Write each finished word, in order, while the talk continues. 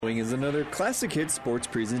Is another Classic Hits sports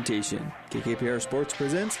presentation. KKPR Sports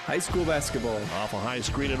presents high school basketball. Off a high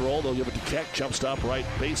screen and roll, they'll give it to Keck. Jump stop right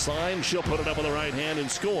baseline. She'll put it up with the right hand and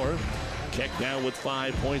score. Keck now with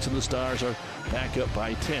 5 points, and the Stars are back up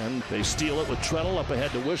by 10. They steal it with Treadle up ahead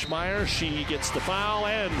to Wishmeyer. She gets the foul,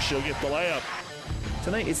 and she'll get the layup.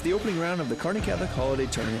 Tonight, it's the opening round of the Kearney Catholic Holiday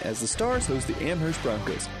Tournament as the Stars host the Amherst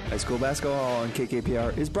Broncos. High school basketball on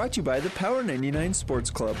KKPR is brought to you by the Power 99 Sports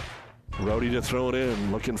Club. Rhodey to throw it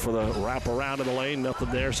in, looking for the wrap around in the lane.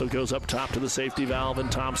 Nothing there, so it goes up top to the safety valve,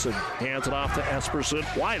 and Thompson hands it off to Esperson.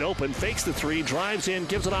 Wide open, fakes the three, drives in,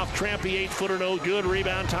 gives it off Trampy, 8-footer, no good.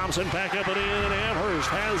 Rebound, Thompson back up and in. Amherst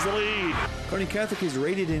has the lead. Kearney Catholic is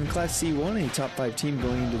rated in Class C1, a top 5 team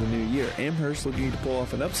going into the new year. Amherst looking to pull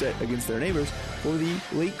off an upset against their neighbors for the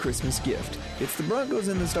late Christmas gift. It's the Broncos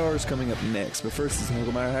and the Stars coming up next, but first is the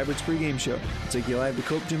Hogemeyer Hybrids pregame show. We'll take you live to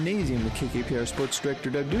Cope Gymnasium with KKPR Sports Director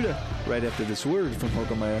Doug Duda right after this word from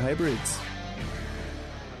Hogemeyer Hybrids.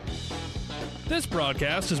 This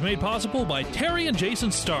broadcast is made possible by Terry and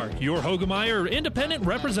Jason Stark, your Hogemeyer independent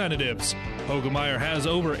representatives. Hogemeyer has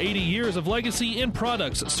over 80 years of legacy in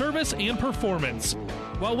products, service, and performance.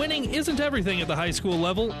 While winning isn't everything at the high school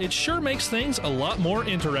level, it sure makes things a lot more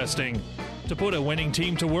interesting. To put a winning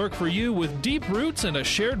team to work for you with deep roots and a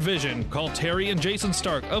shared vision, call Terry and Jason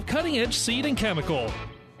Stark of Cutting Edge Seed and Chemical.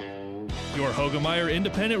 Your Hogemeyer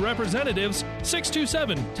independent representatives,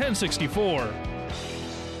 627-1064.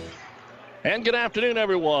 And good afternoon,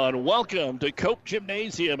 everyone. Welcome to Cope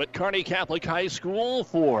Gymnasium at Kearney Catholic High School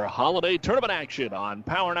for holiday tournament action on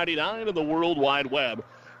Power 99 and the World Wide Web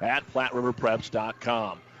at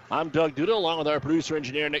PlatteRiverPreps.com. I'm Doug Duda, along with our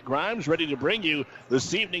producer-engineer Nick Grimes, ready to bring you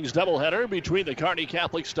this evening's doubleheader between the Kearney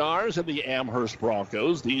Catholic Stars and the Amherst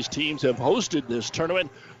Broncos. These teams have hosted this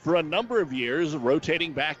tournament for a number of years,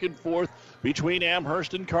 rotating back and forth between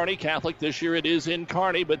Amherst and Kearney Catholic. This year it is in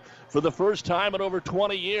Kearney, but for the first time in over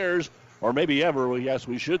 20 years, or maybe ever, yes,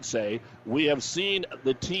 we should say, we have seen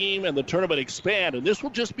the team and the tournament expand, and this will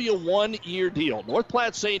just be a one-year deal. North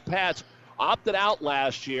Platte St. Pat's opted out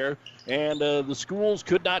last year, and the schools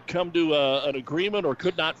could not come to an agreement or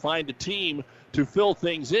could not find a team to fill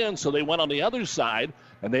things in, so they went on the other side,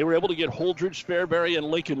 and they were able to get Holdridge, Fairbury, and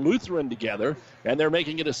Lincoln Lutheran together, and they're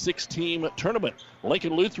making it a 6-team tournament.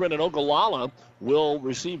 Lincoln Lutheran and Ogallala will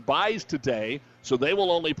receive byes today, so they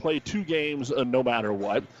will only play 2 games no matter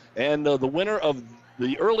what, and the winner of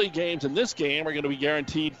the early games in this game are going to be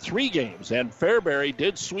guaranteed 3 games, and Fairbury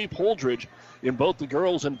did sweep Holdridge in both the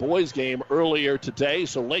girls and boys game earlier today.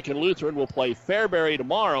 So Lincoln Lutheran will play Fairbury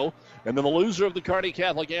tomorrow, and then the loser of the Kearney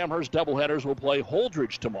Catholic Amherst doubleheaders will play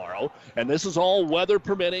Holdridge tomorrow. And this is all weather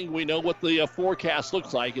permitting. We know what the forecast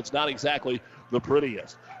looks like. It's not exactly the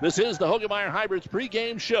prettiest. This is the Hogemeyer Hybrids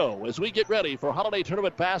pregame show as we get ready for holiday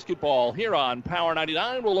tournament basketball here on Power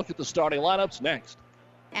 99. We'll look at the starting lineups next.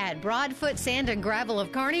 At Broadfoot Sand and Gravel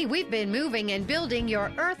of Kearney, we've been moving and building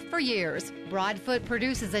your earth for years. Broadfoot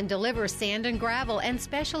produces and delivers sand and gravel and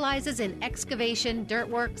specializes in excavation, dirt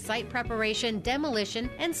work, site preparation, demolition,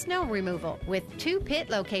 and snow removal, with 2 pit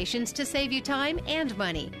locations to save you time and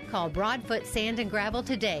money. Call Broadfoot Sand and Gravel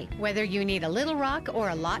today, whether you need a little rock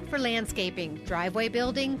or a lot for landscaping, driveway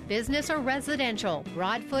building, business, or residential.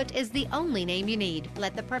 Broadfoot is the only name you need.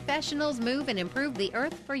 Let the professionals move and improve the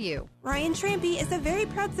earth for you. Ryan Trampy is a very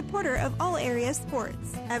proud supporter of all area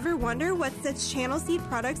sports. Ever wonder what sets Channel Seed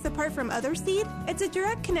products apart from other seed? It's a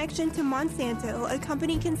direct connection to Monsanto, a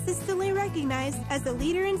company consistently recognized as a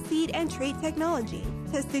leader in seed and trait technology.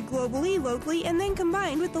 Tested globally, locally, and then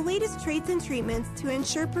combined with the latest traits and treatments to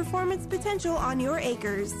ensure performance potential on your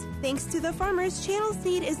acres. Thanks to the farmers, Channel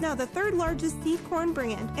Seed is now the 3rd largest seed corn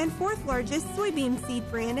brand and 4th largest soybean seed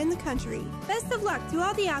brand in the country. Best of luck to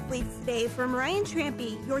all the athletes today from Ryan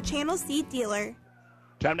Trampy, your Channel Seed dealer.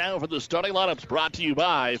 Time now for the starting lineups brought to you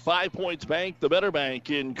by 5 Points Bank, the better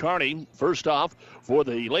bank in Kearney. First off, for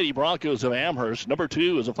the Lady Broncos of Amherst, number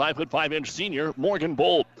 2 is a 5'5" senior, Morgan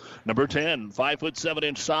Bolt. Number 10,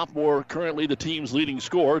 5'7" sophomore, currently the team's leading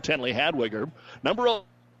scorer, Tenley Hadwiger. Number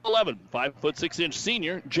 11, 5'6"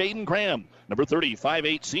 senior, Jaden Graham. Number 30,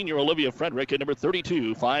 5'8" senior, Olivia Frederick. And number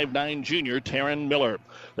 32, 5'9" junior, Taryn Miller.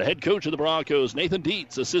 The head coach of the Broncos, Nathan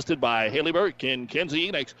Dietz, assisted by Haley Burke and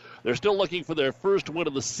Kenzie Enix. They're still looking for their first win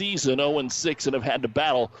of the season, 0-6, and have had to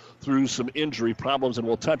battle through some injury problems, and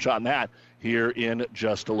we'll touch on that here in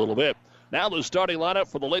just a little bit. Now the starting lineup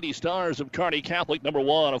for the Lady Stars of Kearney Catholic. Number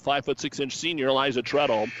 1, a 5'6" senior, Eliza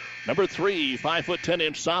Treadle. Number 3,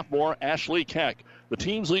 5'10" sophomore, Ashley Keck. The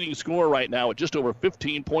team's leading scorer right now at just over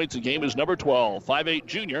 15 points a game is number 12, 5'8"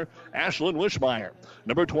 junior, Ashlyn Wishmeyer.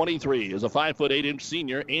 Number 23 is a 5'8"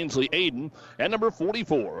 senior, Ainsley Aiden. And number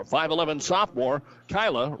 44, 5'11" sophomore,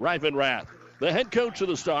 Kyla Rivenrath. The head coach of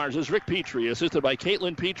the Stars is Rick Petrie, assisted by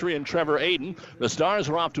Caitlin Petrie and Trevor Aiden. The Stars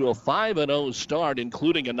are off to a 5-0 start,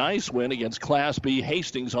 including a nice win against Class B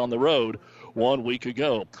Hastings on the road 1 week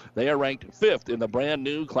ago. They are ranked 5th in the brand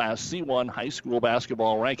new Class C1 high school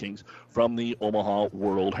basketball rankings from the Omaha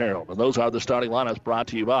World Herald. And those are the starting lineups brought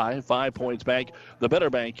to you by 5 Points Bank, the better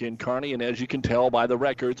bank in Kearney. And as you can tell by the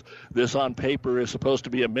records, this on paper is supposed to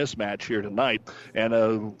be a mismatch here tonight.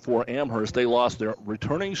 And for Amherst, they lost their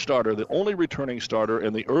returning starter, the only returning starter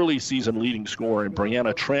and the early season leading scorer in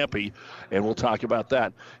Brianna Trampy. And we'll talk about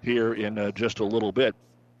that here in just a little bit,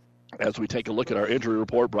 as we take a look at our injury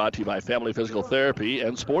report brought to you by Family Physical Therapy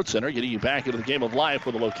and Sports Center, getting you back into the game of life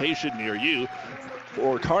with a location near you.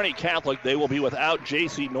 For Kearney Catholic, they will be without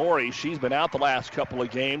J.C. Norrie. She's been out the last couple of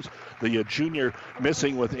games, the junior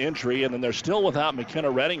missing with injury. And then they're still without McKenna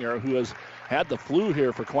Redinger, who has had the flu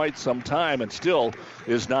here for quite some time and still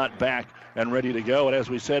is not back and ready to go. And as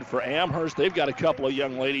we said, for Amherst, they've got a couple of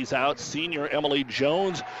young ladies out. Senior Emily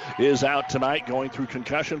Jones is out tonight going through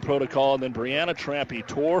concussion protocol. And then Brianna Trampy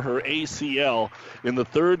tore her ACL in the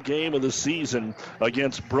third game of the season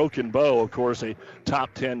against Broken Bow, of course, a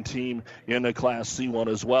top 10 team in the Class C1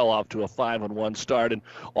 as well, off to a 5-1 start. And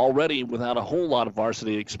already without a whole lot of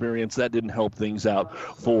varsity experience, that didn't help things out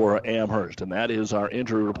for Amherst. And that is our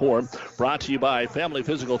injury report, brought to you by Family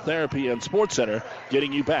Physical Therapy and Sports Center,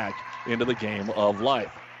 getting you back into the game of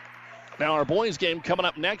life. Now our boys game coming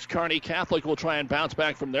up next. Kearney Catholic will try and bounce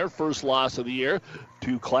back from their first loss of the year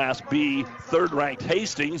to Class B third-ranked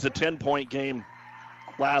Hastings, a 10-point game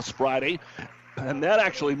last Friday. And that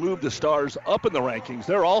actually moved the Stars up in the rankings.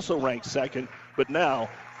 They're also ranked second, but now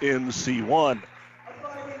in C1.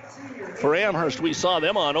 For Amherst, we saw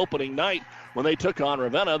them on opening night when they took on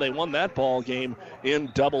Ravenna. They won that ball game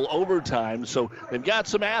in double overtime. So they've got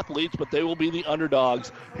some athletes, but they will be the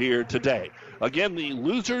underdogs here today. Again, the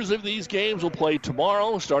losers of these games will play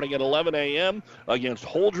tomorrow starting at 11 a.m. against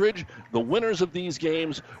Holdridge. The winners of these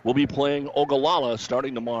games will be playing Ogallala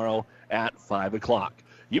starting tomorrow at 5 o'clock.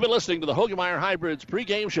 You've been listening to the Hoegemeyer Hybrids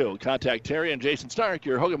pregame show. Contact Terry and Jason Stark,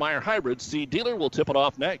 your Hoegemeyer Hybrids seed dealer. Will tip it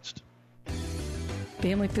off next.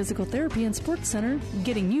 Family Physical Therapy and Sports Center,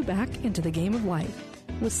 getting you back into the game of life.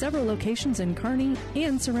 With several locations in Kearney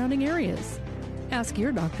and surrounding areas. Ask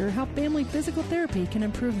your doctor how Family Physical Therapy can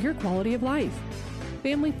improve your quality of life.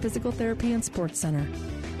 Family Physical Therapy and Sports Center.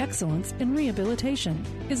 Excellence in Rehabilitation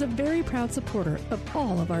is a very proud supporter of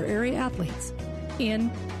all of our area athletes, in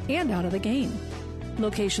and out of the game.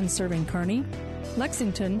 Locations serving Kearney,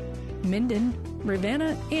 Lexington, Minden,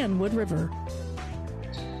 Ravenna, and Wood River.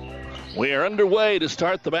 We are underway to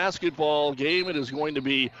start the basketball game. It is going to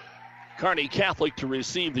be Kearney Catholic to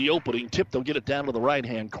receive the opening tip. They'll get it down to the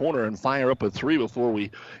right-hand corner and fire up a three before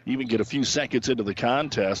we even get a few seconds into the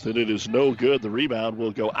contest. And it is no good. The rebound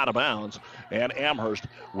will go out of bounds, and Amherst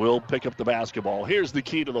will pick up the basketball. Here's the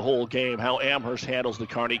key to the whole game, how Amherst handles the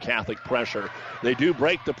Kearney Catholic pressure. They do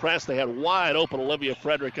break the press. They had wide open Olivia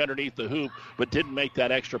Frederick underneath the hoop, but didn't make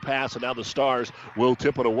that extra pass, and now the Stars will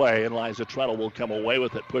tip it away, and Liza Treadle will come away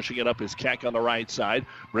with it. Pushing it up is Keck on the right side,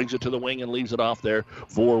 brings it to the wing and leaves it off there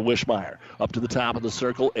for Wishmeyer. Up to the top of the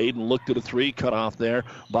circle, Aiden looked at a three, cut off there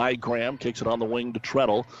by Graham, kicks it on the wing to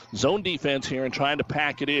Treadle. Zone defense here and trying to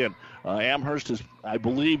pack it in. Amherst has, I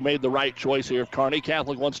believe, made the right choice here. If Kearney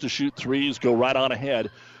Catholic wants to shoot threes, go right on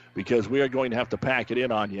ahead, because we are going to have to pack it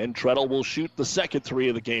in on you. And Treadle will shoot the second three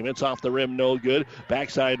of the game. It's off the rim, no good.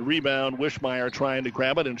 Backside rebound, Wishmeyer trying to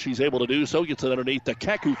grab it, and she's able to do so. Gets it underneath to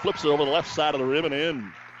Keck, who flips it over the left side of the rim and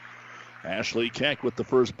in. Ashley Keck with the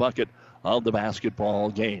first bucket of the basketball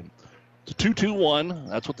game. It's a 2-2-1.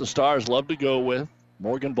 That's what the Stars love to go with.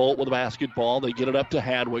 Morgan Bolt with the basketball. They get it up to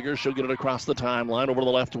Hadwiger. She'll get it across the timeline over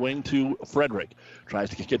the left wing to Frederick.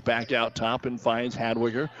 Tries to kick it back out top and finds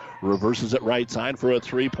Hadwiger. Reverses it right side for a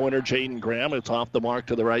three-pointer. Jaden Graham. It's off the mark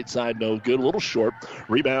to the right side. No good. A little short.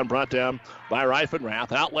 Rebound brought down by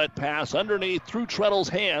Reifenrath. Outlet pass underneath through Treadle's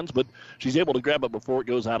hands, but she's able to grab it before it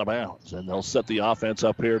goes out of bounds. And they'll set the offense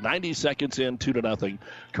up here. 90 seconds in, 2-0.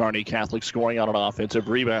 Kearney Catholic scoring on an offensive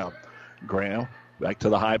rebound. Graham back to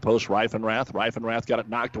the high post, Reifenrath. Reifenrath got it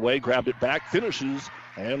knocked away, grabbed it back, finishes,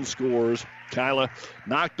 and scores. Kyla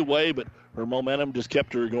knocked away, but her momentum just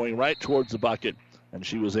kept her going right towards the bucket, and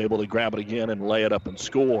she was able to grab it again and lay it up and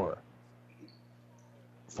score.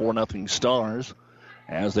 4-0 Stars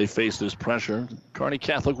as they face this pressure. Kearney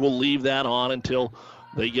Catholic will leave that on until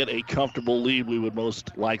they get a comfortable lead, we would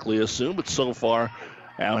most likely assume, but so far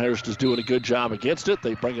Amherst is doing a good job against it.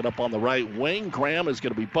 They bring it up on the right wing. Graham is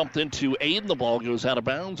going to be bumped into Aiden. The ball goes out of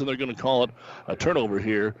bounds, and they're going to call it a turnover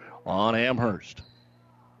here on Amherst.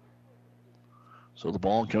 So the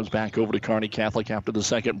ball comes back over to Kearney Catholic after the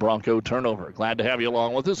second Bronco turnover. Glad to have you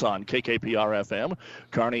along with us on KKPR-FM.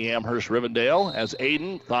 Kearney, Amherst, Rivendell, as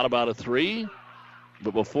Aiden thought about a three.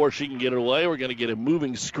 But before she can get it away, we're going to get a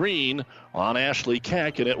moving screen on Ashley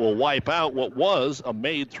Keck, and it will wipe out what was a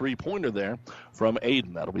made three-pointer there from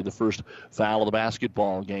Aiden. That'll be the first foul of the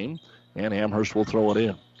basketball game, and Amherst will throw it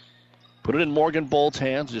in. Put it in Morgan Bolt's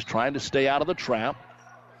hands, just trying to stay out of the trap.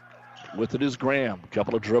 With it is Graham. A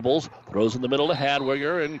couple of dribbles, throws in the middle to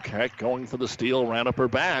Hadwiger, and Keck going for the steal, ran up her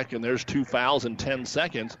back, and there's 2 fouls in 10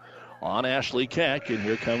 seconds on Ashley Keck, and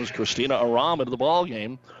here comes Christina Aram into the ball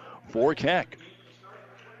game for Keck.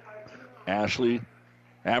 Ashley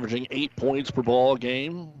averaging 8 points per ball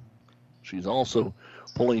game. She's also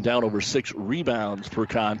pulling down over 6 rebounds per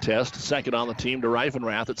contest. Second on the team to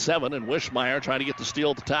Reifenrath at 7. And Wischmeyer trying to get the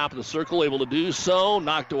steal at the top of the circle, able to do so.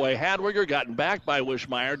 Knocked away Hadwiger, gotten back by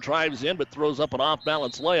Wischmeyer. Drives in, but throws up an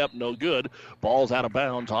off-balance layup. No good. Ball's out of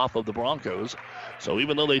bounds off of the Broncos. So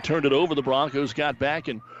even though they turned it over, the Broncos got back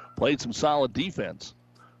and played some solid defense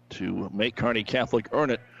to make Kearney Catholic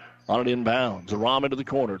earn it on it inbounds. Aram into the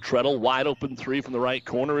corner. Treadle, wide open three from the right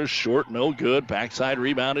corner is short. No good. Backside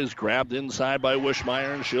rebound is grabbed inside by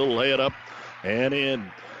Wischmeyer, and she'll lay it up and in.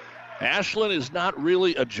 Ashlyn is not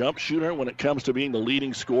really a jump shooter when it comes to being the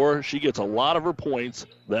leading scorer. She gets a lot of her points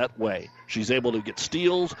that way. She's able to get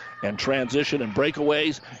steals and transition and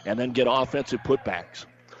breakaways and then get offensive putbacks.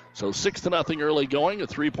 So 6-0 early going. A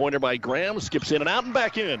three-pointer by Graham. Skips in and out and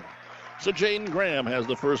back in. So Jaden Graham has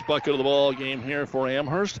the first bucket of the ball game here for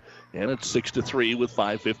Amherst, and it's 6-3 with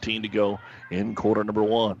 5:15 to go in quarter number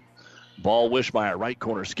 1. Ball Wischmeyer, right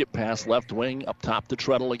corner, skip pass, left wing, up top to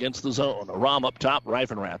Treadle against the zone. Aram up top,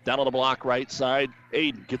 Reifenrath down on the block, right side.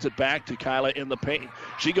 Aiden gets it back to Kyla in the paint.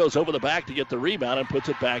 She goes over the back to get the rebound and puts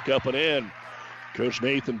it back up and in. Coach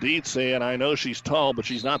Nathan Dietz saying, I know she's tall, but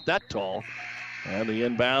she's not that tall. And the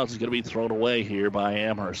inbounds is going to be thrown away here by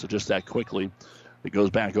Amherst. So just that quickly. It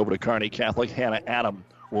goes back over to Kearney Catholic. Hannah Adam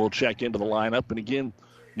will check into the lineup. And again,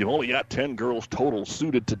 you've only got 10 girls total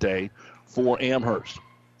suited today for Amherst.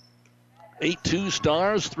 8-2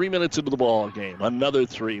 Stars, 3 minutes into the ball game. Another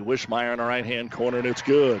three. Wischmeyer in the right-hand corner, and it's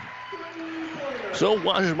good. So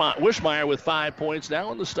Wischmeyer with 5 points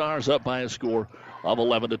now, and the Stars up by a score of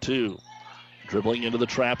 11-2. Dribbling into the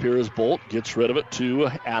trap here is Bolt. Gets rid of it to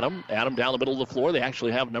Adam. Adam down the middle of the floor. They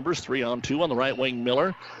actually have numbers 3-on-2 on the right wing.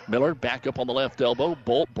 Miller back up on the left elbow.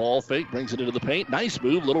 Bolt ball fake. Brings it into the paint. Nice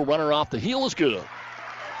move. Little runner off the heel is good.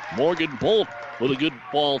 Morgan Bolt with a good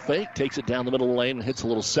ball fake. Takes it down the middle of the lane and hits a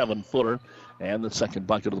little 7-footer. And the second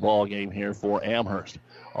bucket of the ball game here for Amherst.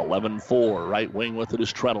 11-4. Right wing with it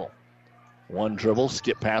is Treadle. One dribble,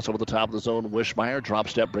 skip pass over the top of the zone. Wischmeyer, drop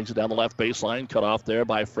step, brings it down the left baseline. Cut off there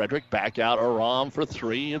by Frederick. Back out Aram for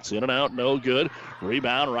three. It's in and out, no good.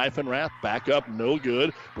 Rebound, Reifenrath, back up, no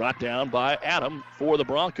good. Brought down by Adam for the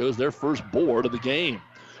Broncos, their first board of the game.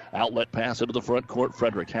 Outlet pass into the front court.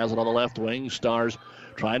 Frederick has it on the left wing. Stars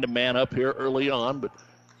trying to man up here early on, but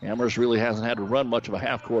Amherst really hasn't had to run much of a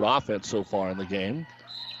half-court offense so far in the game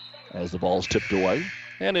as the ball's tipped away.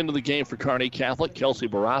 And into the game for Kearney Catholic, Kelsey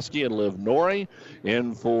Borowski and Liv Norrie.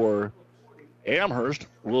 In for Amherst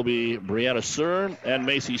will be Brianna Cern and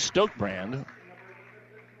Macy Stokebrand.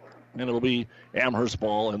 And it'll be Amherst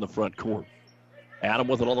ball in the front court. Adam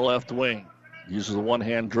with it on the left wing. Uses a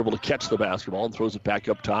one-hand dribble to catch the basketball and throws it back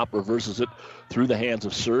up top. Reverses it through the hands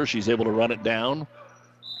of Cern. She's able to run it down.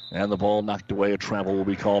 And the ball knocked away. A travel will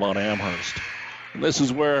be called on Amherst. And this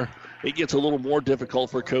is where it gets a little more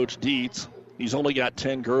difficult for Coach Dietz. He's only got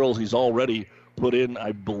 10 girls. He's already put in,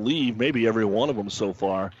 I believe, maybe every one of them so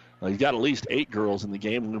far. He's got at least 8 girls in the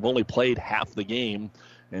game. We've only played half the game.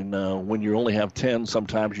 And when you only have 10,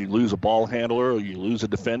 sometimes you lose a ball handler, or you lose a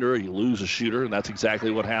defender, or you lose a shooter, and that's exactly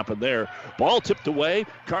what happened there. Ball tipped away.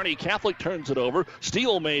 Kearney Catholic turns it over.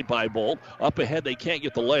 Steal made by Bolt. Up ahead, they can't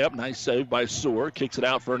get the layup. Nice save by Sewer. Kicks it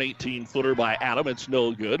out for an 18-footer by Adam. It's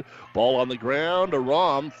no good. Ball on the ground.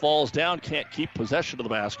 Aram falls down, can't keep possession of the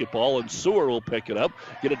basketball, and Sewer will pick it up.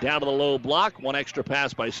 Get it down to the low block. One extra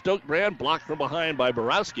pass by Stokebrand. Blocked from behind by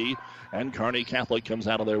Borowski, and Kearney Catholic comes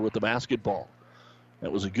out of there with the basketball.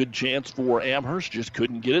 That was a good chance for Amherst. Just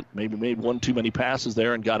couldn't get it. Maybe made one too many passes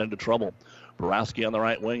there and got into trouble. Borowski on the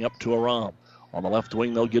right wing up to Aram. On the left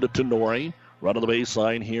wing, they'll get it to Norrie. Run on the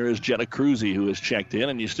baseline here is Jenna Cruzy, who has checked in,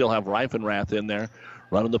 and you still have Reifenrath in there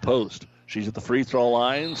running the post. She's at the free throw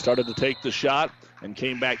line, started to take the shot, and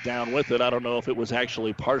came back down with it. I don't know if it was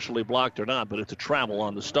actually partially blocked or not, but it's a travel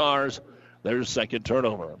on the Stars. their second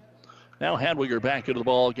turnover. Now Hadwiger back into the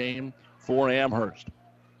ball game for Amherst.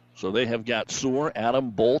 So they have got Sewer,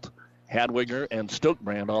 Adam, Bolt, Hadwiger, and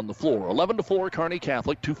Stokebrand on the floor. 11-4 Kearney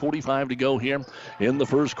Catholic, 2:45 to go here in the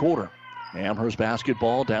first quarter. Amherst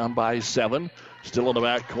basketball down by 7, still in the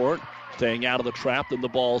backcourt. Staying out of the trap, then the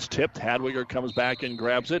ball's tipped. Hadwiger comes back and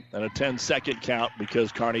grabs it, and a 10-second count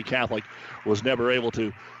because Kearney Catholic was never able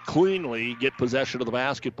to cleanly get possession of the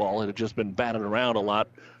basketball. It had just been batted around a lot,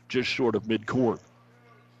 just short of midcourt.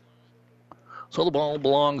 So the ball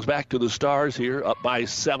belongs back to the Stars here, up by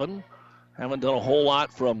 7. Haven't done a whole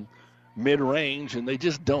lot from mid-range, and they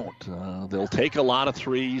just don't. They'll take a lot of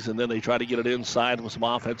threes, and then they try to get it inside with some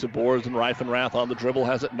offensive boards, and Reifenrath on the dribble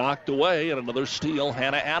has it knocked away, and another steal.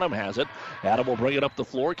 Hannah Adam has it. Adam will bring it up the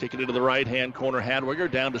floor, kick it into the right-hand corner.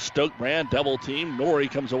 Hadwiger down to Stokebrand, double team.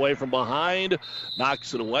 Nori comes away from behind,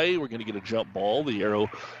 knocks it away. We're going to get a jump ball. The arrow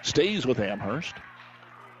stays with Amherst.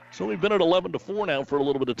 So we've been at 11-4 now for a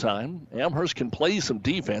little bit of time. Amherst can play some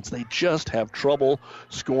defense. They just have trouble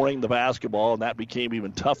scoring the basketball, and that became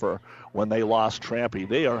even tougher when they lost Trampy.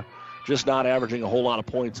 They are just not averaging a whole lot of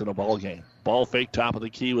points in a ball game. Ball fake top of the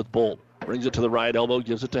key with Bolt. Brings it to the right elbow,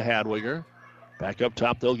 gives it to Hadwiger. Back up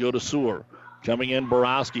top, they'll go to Sewer. Coming in,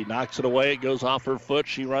 Borowski knocks it away. It goes off her foot.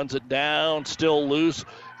 She runs it down, still loose,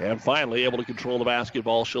 and finally able to control the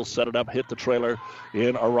basketball. She'll set it up, hit the trailer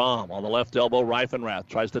in Aram. On the left elbow, Reifenrath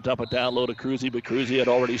tries to dump it down low to Cruzy, but Cruzy had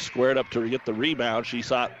already squared up to get the rebound. She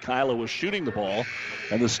thought Kyla was shooting the ball,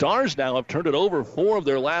 and the Stars now have turned it over 4 of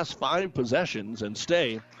their last 5 possessions and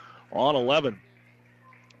stay on 11.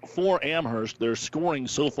 For Amherst, their scoring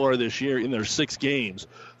so far this year in their 6 games,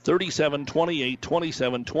 37-28,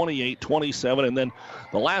 27-28, 27, and then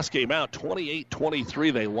the last game out,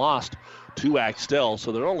 28-23, they lost to Axtell,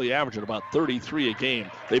 so they're only averaging about 33 a game.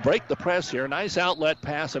 They break the press here. Nice outlet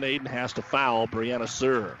pass, and Aiden has to foul Brianna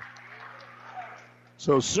Sir.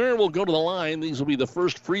 So Sir will go to the line. These will be the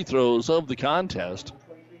first free throws of the contest.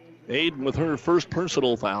 Aiden with her first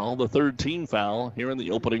personal foul, the 3rd team foul here in the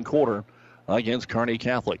opening quarter against Kearney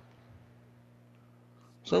Catholic.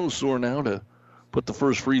 So Sewell now to put the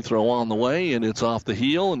first free throw on the way, and it's off the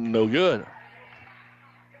heel and no good.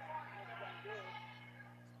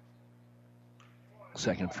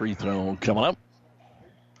 Second free throw coming up.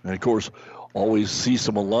 And, of course, always see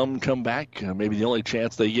some alum come back. Maybe the only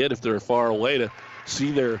chance they get if they're far away to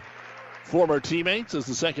see their former teammates as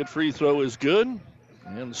the second free throw is good.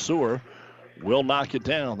 And Sewell will knock it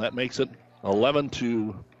down. That makes it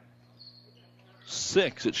 11-6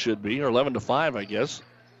 it should be, or 11-5, I guess.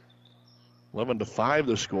 11-5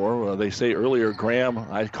 the score. They say earlier, Graham,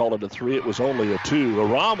 I called it a 3. It was only a 2.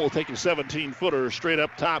 Aram will take a 17-footer straight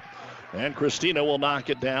up top, and Christina will knock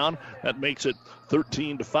it down. That makes it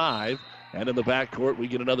 13-5. And in the backcourt, we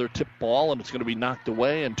get another tip ball, and it's going to be knocked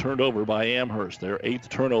away and turned over by Amherst. Their 8th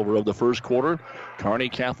turnover of the first quarter. Kearney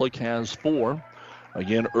Catholic has 4.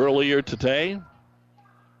 Again, earlier today,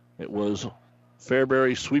 it was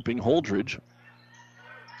Fairbury sweeping Holdridge.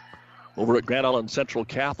 Over at Grand Island Central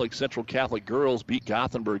Catholic girls beat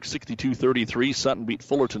Gothenburg 62-33. Sutton beat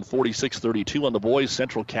Fullerton 46-32. On the boys,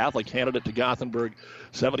 Central Catholic handed it to Gothenburg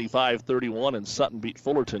 75-31, and Sutton beat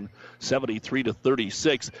Fullerton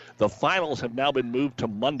 73-36. The finals have now been moved to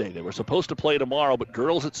Monday. They were supposed to play tomorrow, but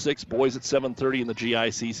girls at 6, boys at 7:30 in the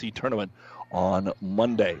GICC tournament on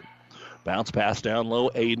Monday. Bounce pass down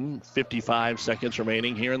low, Aiden. 55 seconds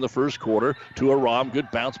remaining here in the first quarter to Aram.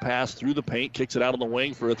 Good bounce pass through the paint. Kicks it out on the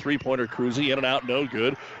wing for a three-pointer. Cruzy in and out, no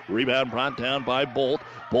good. Rebound brought down by Bolt.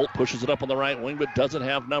 Bolt pushes it up on the right wing but doesn't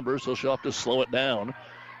have numbers, so she'll have to slow it down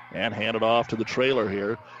and hand it off to the trailer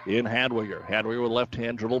here in Hadwiger. Hadwiger with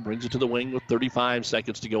left-hand dribble brings it to the wing with 35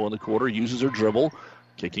 seconds to go in the quarter. Uses her dribble.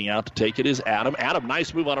 Kicking out to take it is Adam. Adam,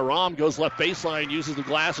 nice move on Aram. Goes left baseline, uses the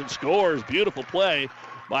glass and scores. Beautiful play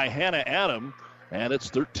by Hannah Adam, and it's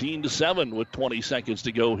 13-7 with 20 seconds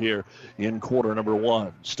to go here in quarter number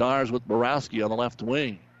 1. Stars with Borowski on the left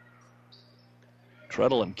wing.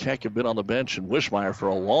 Treadle and Keck have been on the bench and Wishmeyer for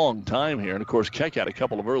a long time here, and of course Keck had a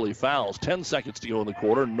couple of early fouls. 10 seconds to go in the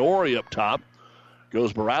quarter. Nori up top.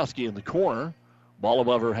 Goes Borowski in the corner. Ball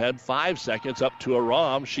above her head, 5 seconds up to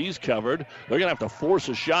Aram. She's covered. They're going to have to force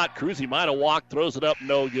a shot. Cruzy might have walked, throws it up,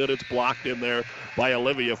 no good. It's blocked in there by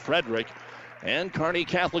Olivia Frederick. And Kearney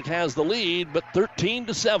Catholic has the lead, but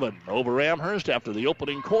 13-7 over Amherst after the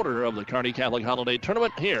opening quarter of the Kearney Catholic Holiday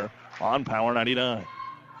Tournament here on Power 99.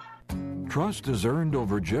 Trust is earned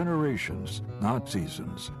over generations, not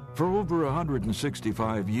seasons. For over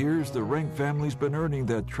 165 years, the Rank family's been earning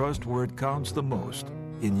that trust where it counts the most,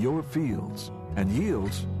 in your fields. And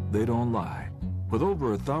yields, they don't lie. With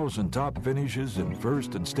over 1,000 top finishes in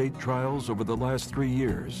first and state trials over the last 3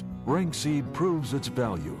 years, Rank Seed proves its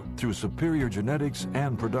value through superior genetics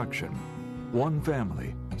and production. One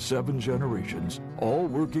family, 7 generations, all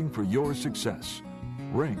working for your success.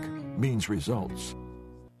 Rank means results.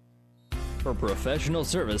 For professional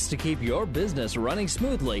service to keep your business running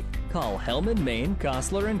smoothly, call Hellman, Maine,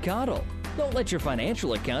 Kostler & Cottle. Don't let your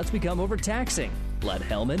financial accounts become overtaxing. Let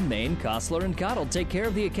Hellman, Maine, Kostler & Cottle take care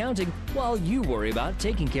of the accounting while you worry about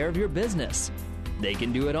taking care of your business. They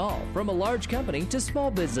can do it all, from a large company to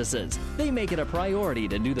small businesses. They make it a priority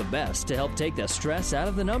to do the best to help take the stress out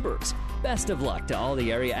of the numbers. Best of luck to all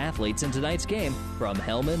the area athletes in tonight's game from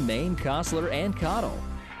Hellman, Maine, Kostler & Cottle.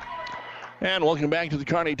 And welcome back to the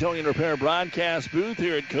Kearney Towing and Repair broadcast booth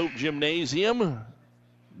here at Cope Gymnasium.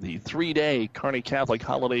 The 3-day Kearney Catholic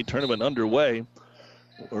Holiday Tournament underway.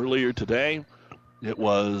 Earlier today, it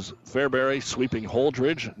was Fairbury sweeping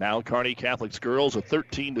Holdridge. Now Kearney Catholic's girls a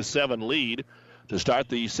 13-7 lead to start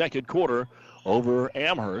the second quarter over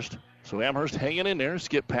Amherst. So Amherst hanging in there.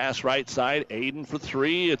 Skip pass right side. Aiden for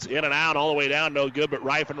 3. It's in and out all the way down. No good, but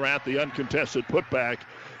Reifenrath, the uncontested putback,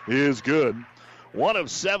 is good. 1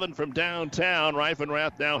 of 7 from downtown.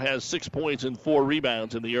 Reifenrath now has 6 points and 4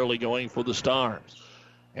 rebounds in the early going for the Stars.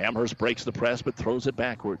 Amherst breaks the press but throws it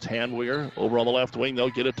backwards. Handwiger over on the left wing. They'll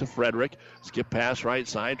get it to Frederick. Skip pass right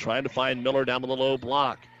side. Trying to find Miller down on the low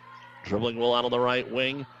block. Dribbling well out on the right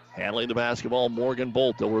wing. Handling the basketball, Morgan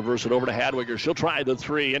Bolt. They'll reverse it over to Hadwiger. She'll try the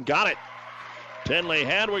 3 and got it. Tenley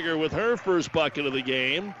Hadwiger with her first bucket of the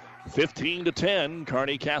game. 15-10.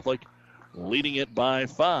 Kearney Catholic leading it by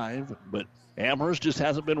 5. But Amherst just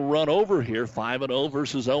hasn't been run over here. 5-0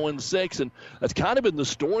 versus 0-6. And that's kind of been the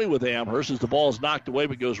story with Amherst as the ball is knocked away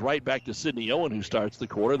but goes right back to Sidney Owen, who starts the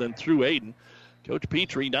quarter, then through Aiden. Coach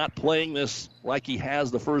Petrie not playing this like he has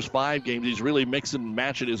the first 5 games. He's really mixing and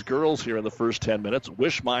matching his girls here in the first 10 minutes.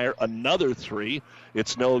 Wishmeyer, another 3.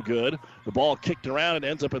 It's no good. The ball kicked around and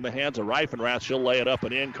ends up in the hands of Reifenrath. She'll lay it up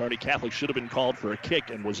and in. Kearney Catholic should have been called for a kick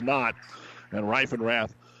and was not. And Reifenrath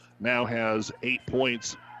now has 8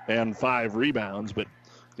 points and 5 rebounds. But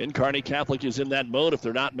then Kearney Catholic is in that mode. If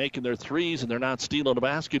they're not making their threes and they're not stealing the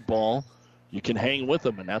basketball, you can hang with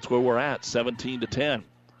them. And that's where we're at, 17-10.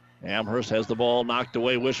 Amherst has the ball knocked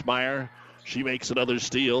away. Wishmeyer, she makes another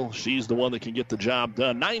steal. She's the one that can get the job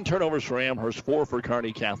done. 9 turnovers for Amherst, 4 for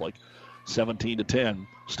Kearney Catholic. 17-10.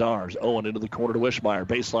 Stars. Owen into the corner to Wishmeyer.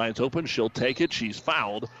 Baseline's open. She'll take it. She's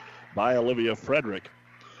fouled by Olivia Frederick.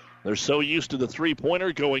 They're so used to the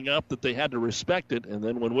three-pointer going up that they had to respect it. And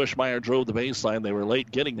then when Wishmeyer drove the baseline, they were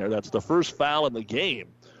late getting there. That's the first foul in the game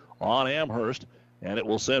on Amherst, and it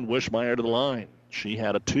will send Wishmeyer to the line. She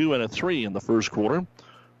had a 2 and a 3 in the first quarter.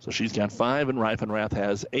 So she's got 5, and Reifenrath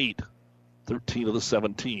has 8. 13 of the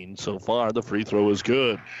 17 so far. The free throw is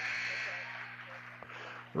good.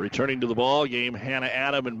 Returning to the ball game, Hannah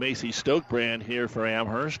Adam and Macy Stokebrand here for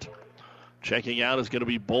Amherst. Checking out is going to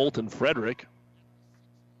be Bolt and Frederick.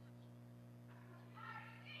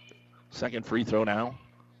 Second free throw now.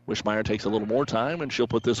 Wishmeyer takes a little more time, and she'll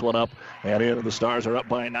put this one up and in. The Stars are up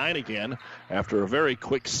by 9 again after a very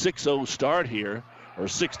quick 6-0 start here. Or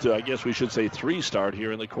 6-2, I guess we should say 3 start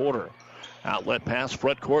here in the quarter. Outlet pass,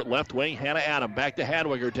 front court, left wing, Hannah Adam. Back to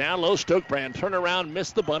Hadwiger, down low, Stokebrand. Turn around,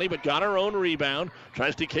 missed the bunny, but got her own rebound.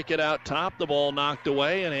 Tries to kick it out top, the ball knocked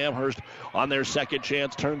away, and Amherst on their second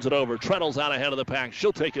chance turns it over. Treadle's out ahead of the pack.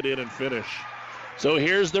 She'll take it in and finish. So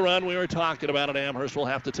here's the run we were talking about, and Amherst will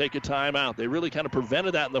have to take a timeout. They really kind of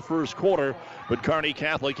prevented that in the first quarter, but Kearney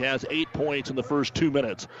Catholic has 8 points in the first 2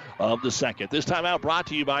 minutes of the second. This timeout brought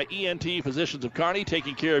to you by ENT Physicians of Kearney,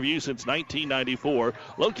 taking care of you since 1994.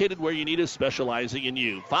 Located where you need us, specializing in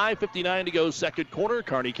you. 5:59 to go, second quarter.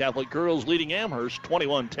 Kearney Catholic girls leading Amherst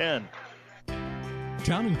 21-10.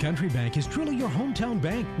 Town & Country Bank is truly your hometown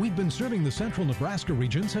bank. We've been serving the central Nebraska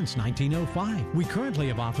region since 1905. We currently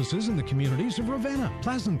have offices in the communities of Ravenna,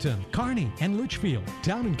 Pleasanton, Kearney, and Litchfield.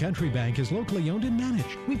 Town & Country Bank is locally owned and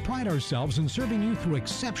managed. We pride ourselves in serving you through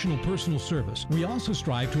exceptional personal service. We also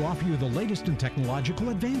strive to offer you the latest in technological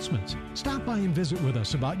advancements. Stop by and visit with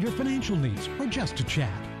us about your financial needs or just to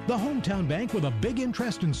chat. The hometown bank with a big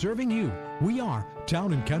interest in serving you. We are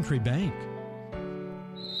Town & Country Bank.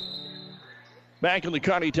 Back in the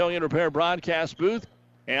Kearney Towing and Repair broadcast booth,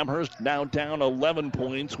 Amherst now down 11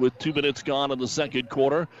 points with 2 minutes gone in the second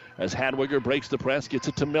quarter as Hadwiger breaks the press, gets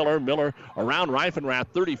it to Miller. Miller around Reifenrath,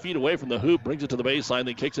 30 feet away from the hoop, brings it to the baseline,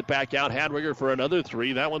 then kicks it back out. Hadwiger for another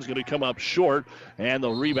 3. That one's going to come up short, and the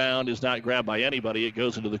rebound is not grabbed by anybody. It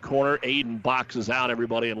goes into the corner. Aiden boxes out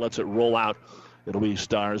everybody and lets it roll out. It'll be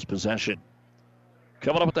Stars' possession.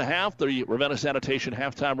 Coming up at the half, the Ravenna Sanitation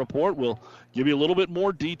halftime report will give you a little bit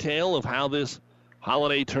more detail of how this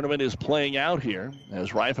Holiday tournament is playing out here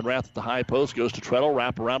as Reifenrath at the high post goes to Treadle,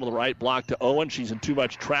 wrap around to the right block to Owen. She's in too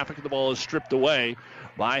much traffic, and the ball is stripped away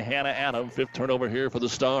by Hannah Adam. 5th turnover here for the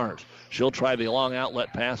Stars. She'll try the long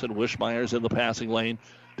outlet pass, and Wishmeyer's in the passing lane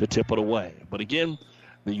to tip it away. But again,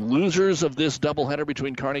 the losers of this doubleheader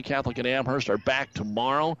between Kearney Catholic and Amherst are back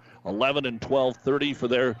tomorrow, 11 and 12:30 for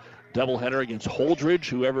their doubleheader against Holdridge,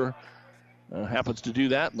 whoever happens to do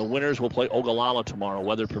that. And the winners will play Ogallala tomorrow,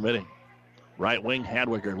 weather permitting. Right wing,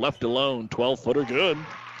 Hadwiger, left alone, 12-footer, good.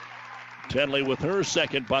 Tenley with her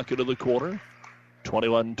second bucket of the quarter.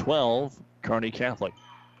 21-12, Kearney Catholic.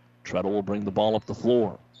 Treadle will bring the ball up the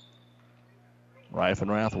floor.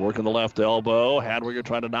 Reifenrath working the left elbow. Hadwiger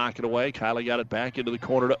trying to knock it away. Kylie got it back into the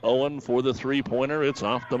corner to Owen for the three-pointer. It's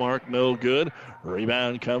off the mark, no good.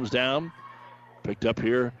 Rebound comes down. Picked up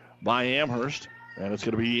here by Amherst. And it's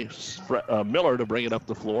going to be Miller to bring it up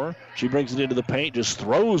the floor. She brings it into the paint, just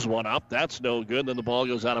throws one up. That's no good. Then the ball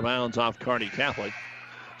goes out of bounds off Kearney Catholic.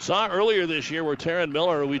 Saw earlier this year where Taryn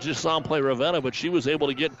Miller, we just saw him play Ravenna, but she was able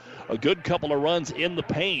to get a good couple of runs in the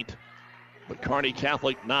paint. But Kearney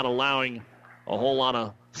Catholic not allowing a whole lot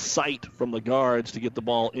of sight from the guards to get the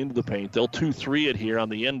ball into the paint. They'll 2-3 it here on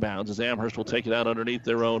the inbounds as Amherst will take it out underneath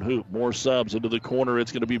their own hoop. More subs into the corner.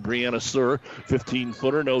 It's going to be Brianna Surr.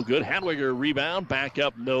 15-footer, no good. Hadwiger rebound, back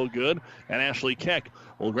up, no good. And Ashley Keck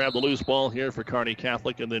will grab the loose ball here for Kearney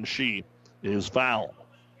Catholic, and then she is fouled.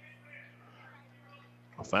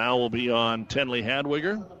 A foul will be on Tenley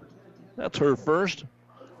Hadwiger. That's her first.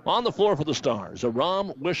 On the floor for the Stars,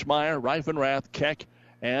 Aram, Wishmeyer, Reifenrath, Keck,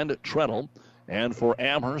 and Treadle. And for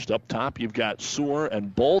Amherst, up top, you've got Sewer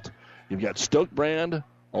and Bolt. You've got Stokebrand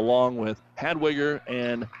along with Hadwiger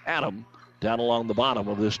and Adam down along the bottom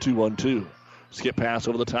of this 2-1-2. Skip pass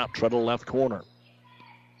over the top, Treadle left corner.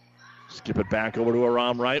 Skip it back over to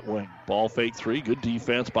Aram right wing. Ball fake three, good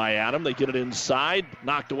defense by Adam. They get it inside,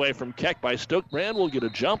 knocked away from Keck by Stokebrand. Will get a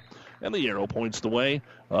jump, and the arrow points the way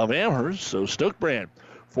of Amherst. So Stokebrand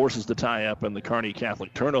forces the tie-up and the Kearney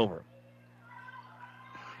Catholic turnover.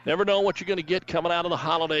 Never know what you're going to get coming out of the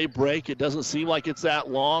holiday break. It doesn't seem like it's that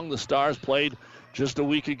long. The Stars played just a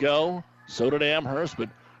week ago. So did Amherst, but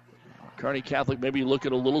Kearney Catholic maybe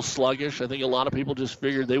looking a little sluggish. I think a lot of people just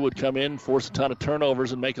figured they would come in, force a ton of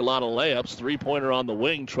turnovers, and make a lot of layups. Three-pointer on the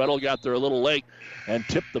wing. Treadle got there a little late and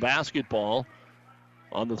tipped the basketball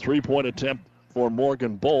on the three-point attempt for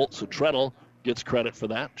Morgan Bolt. So Treadle gets credit for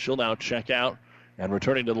that. She'll now check out. And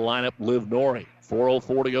returning to the lineup, Liv Norrie.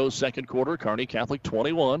 4:04 to go, second quarter. Kearney Catholic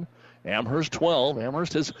 21, Amherst 12.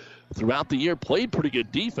 Amherst has, throughout the year, played pretty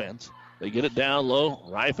good defense. They get it down low.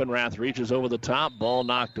 Reifenrath reaches over the top. Ball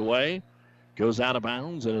knocked away. Goes out of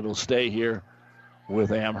bounds, and it'll stay here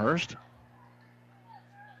with Amherst.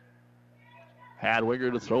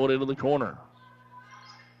 Hadwiger to throw it into the corner.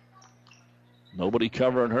 Nobody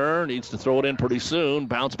covering her. Needs to throw it in pretty soon.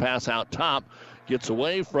 Bounce pass out top. Gets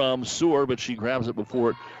away from Sewer, but she grabs it before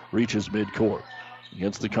it reaches midcourt.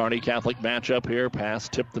 Against the Kearney Catholic matchup here. Pass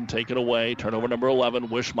tipped and taken away. Turnover number 11.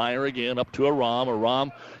 Wishmeyer again up to Aram.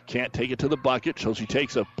 Aram can't take it to the bucket, so she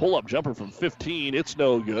takes a pull-up jumper from 15. It's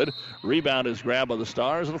no good. Rebound is grabbed by the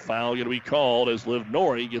Stars, and a foul going to be called as Liv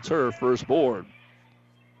Norrie gets her first board.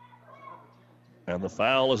 And the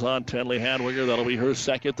foul is on Tenley Hadwiger. That'll be her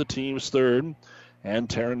second, the team's third. And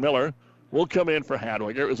Taryn Miller will come in for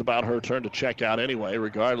Hadwiger. It was about her turn to check out anyway,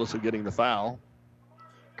 regardless of getting the foul.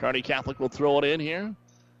 Kearney Catholic will throw it in here.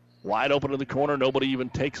 Wide open in the corner. Nobody even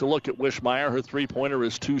takes a look at Wishmeyer. Her three-pointer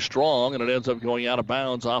is too strong, and it ends up going out of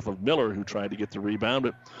bounds off of Miller, who tried to get the rebound.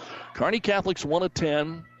 But Kearney Catholic's 1 of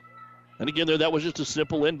 10. And again, that was just a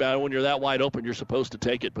simple inbound. When you're that wide open, you're supposed to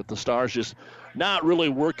take it. But the Stars just not really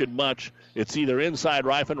working much. It's either inside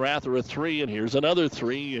Reifenrath or a three, and here's another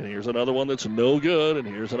three, and here's another one that's no good, and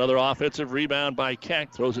here's another offensive rebound by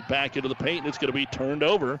Keck. Throws it back into the paint, and it's going to be turned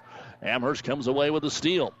over. Amherst comes away with a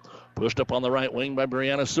steal. Pushed up on the right wing by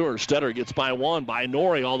Brianna Sewer. Stetter gets by one by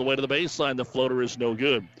Norrie all the way to the baseline. The floater is no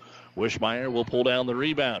good. Wishmeyer will pull down the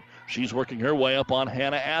rebound. She's working her way up on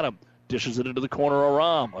Hannah Adam. Dishes it into the corner of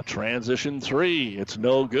Aram. A transition three. It's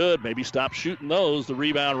no good. Maybe stop shooting those. The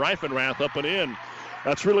rebound, Reifenrath up and in.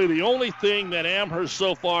 That's really the only thing that Amherst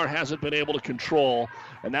so far hasn't been able to control,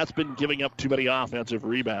 and that's been giving up too many offensive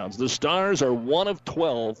rebounds. The Stars are 1 of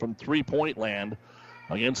 12 from three-point land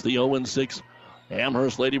against the 0-6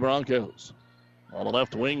 Amherst Lady Broncos. On the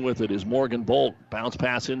left wing with it is Morgan Bolt. Bounce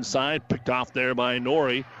pass inside, picked off there by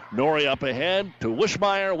Norrie. Norrie up ahead to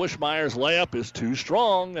Wishmeyer. Wishmeyer's layup is too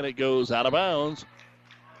strong, and it goes out of bounds.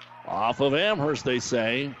 Off of Amherst, they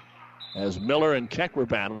say, as Miller and Keck were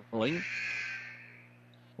battling.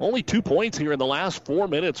 Only 2 points here in the last 4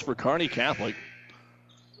 minutes for Kearney Catholic.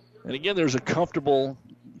 And again, there's a comfortable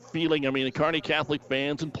feeling. I mean, the Kearney Catholic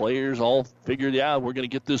fans and players all figured, yeah, we're going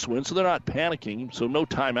to get this win, so they're not panicking, so no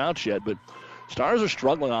timeouts yet. But Stars are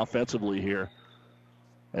struggling offensively here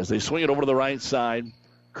as they swing it over to the right side.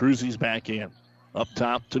 Cruzy's back in. Up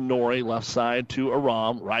top to Norrie, left side to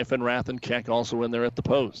Aram. Reifenrath and Keck also in there at the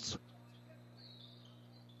posts.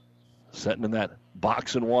 Setting in that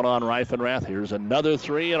box and one on Reifenrath. Here's another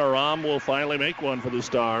three, and Aram will finally make one for the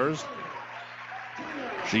Stars.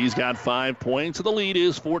 She's got 5 points, and the lead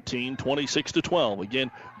is 14, 26-12.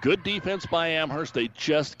 Again, good defense by Amherst. They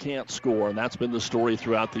just can't score, and that's been the story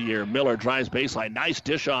throughout the year. Miller drives baseline. Nice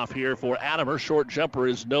dish off here for Adam. Her short jumper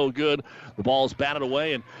is no good. The ball's batted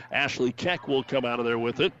away, and Ashley Keck will come out of there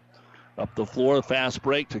with it. Up the floor, fast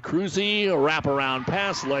break to Cruzy. A wraparound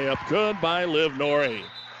pass, layup good by Liv Norrie.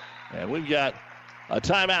 And we've got a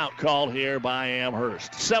timeout called here by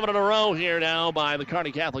Amherst. 7 in a row here now by the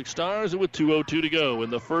Kearney Catholic Stars, and with 2:02 to go in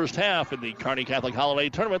the first half in the Kearney Catholic Holiday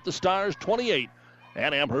Tournament, the Stars 28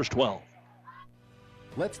 and Amherst 12.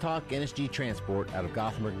 Let's talk NSG Transport out of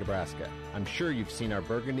Gothenburg, Nebraska. I'm sure you've seen our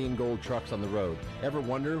burgundy and gold trucks on the road. Ever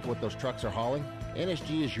wonder what those trucks are hauling?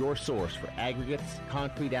 NSG is your source for aggregates,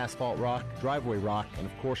 concrete, asphalt rock, driveway rock, and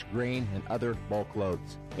of course grain and other bulk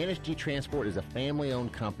loads. NSG Transport is a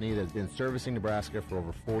family-owned company that has been servicing Nebraska for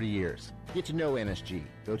over 40 years. Get to know NSG.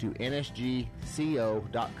 Go to nsgco.com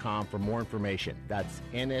for more information. That's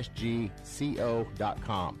nsgco.com.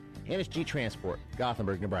 NSG Transport,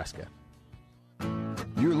 Gothenburg, Nebraska.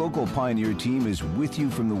 Your local Pioneer team is with you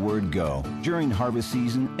from the word go during harvest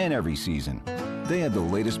season and every season. They have the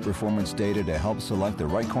latest performance data to help select the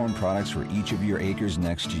right corn products for each of your acres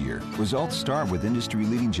next year. Results start with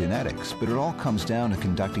industry-leading genetics, but it all comes down to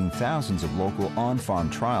conducting thousands of local on-farm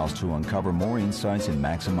trials to uncover more insights and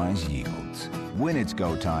maximize yields. When it's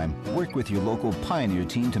go time, work with your local Pioneer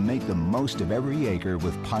team to make the most of every acre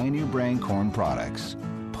with Pioneer brand corn products.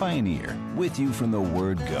 Pioneer, with you from the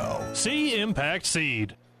word go. See Impact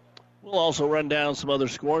Seed. We'll also run down some other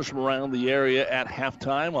scores from around the area at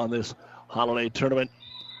halftime on this holiday tournament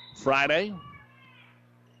Friday.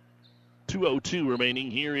 2:02 remaining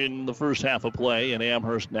here in the first half of play, and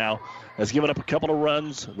Amherst now has given up a couple of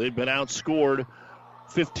runs. They've been outscored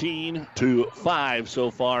 15-5 so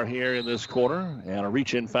far here in this quarter, and a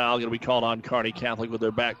reach-in foul going to be called on Kearney Catholic with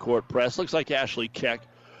their backcourt press. Looks like Ashley Keck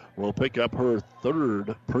will pick up her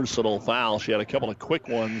third personal foul. She had a couple of quick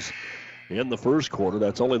ones in the first quarter.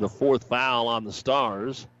 That's only the fourth foul on the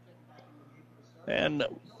Stars. And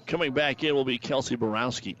coming back in will be Kelsey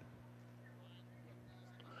Borowski.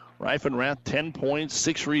 Reifenrath, 10 points,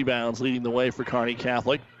 6 rebounds, leading the way for Kearney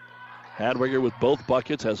Catholic. Hadwiger with both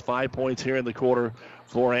buckets has 5 points here in the quarter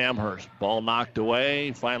for Amherst. Ball knocked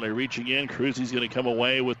away, finally reaching in. Cruzy's going to come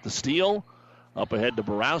away with the steal. Up ahead to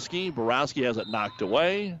Borowski. Borowski has it knocked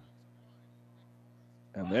away.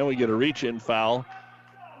 And then we get a reach-in foul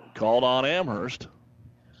called on Amherst.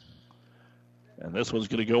 And this one's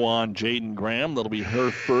going to go on Jaden Graham. That'll be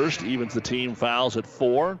her first. Evens the team fouls at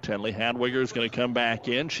 4. Tenley Hadwiger is going to come back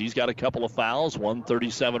in. She's got a couple of fouls.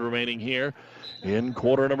 1:37 remaining here in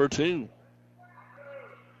quarter number 2.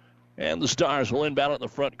 And the Stars will inbound it in the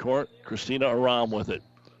front court. Christina Aram with it.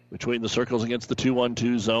 Between the circles against the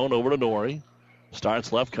 2-1-2 zone over to Norrie.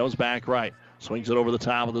 Starts left, comes back right. Swings it over the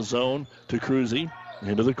top of the zone to Cruzy.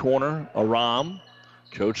 Into the corner, Aram.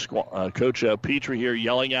 Coach Petrie here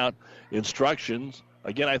yelling out instructions.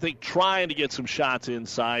 Again, I think trying to get some shots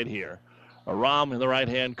inside here. Aram in the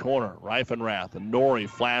right-hand corner. Reifenrath and Norrie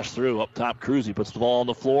flash through. Up top, Cruzy puts the ball on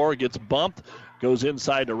the floor, gets bumped, goes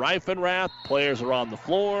inside to Reifenrath. Players are on the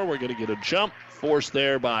floor. We're going to get a jump forced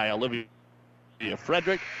there by Olivia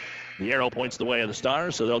Frederick. The arrow points the way of the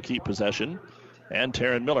Stars, so they'll keep possession. And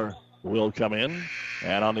Taryn Miller will come in.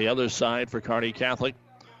 And on the other side for Kearney Catholic,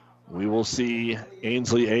 we will see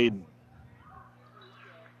Ainsley Aiden.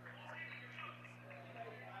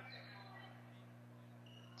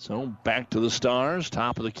 So back to the Stars.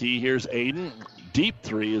 Top of the key, here's Aiden. Deep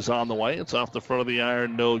three is on the way. It's off the front of the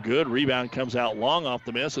iron, no good. Rebound comes out long off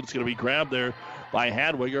the miss. It's going to be grabbed there by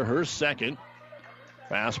Hadwiger, her second.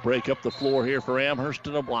 Fast break up the floor here for Amherst,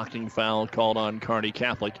 and a blocking foul called on Kearney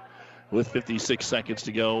Catholic with 56 seconds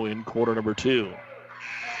to go in quarter number 2.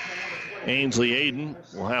 Ainsley Aiden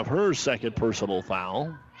will have her second personal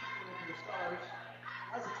foul.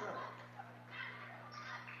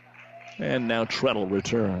 And now Treadle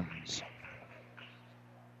returns.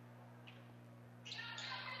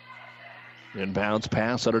 Inbounds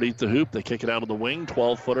pass underneath the hoop. They kick it out of the wing.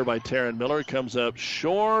 12-footer by Taryn Miller. Comes up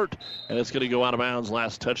short, and it's going to go out of bounds.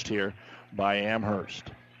 Last touched here by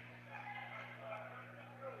Amherst.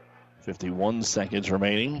 51 seconds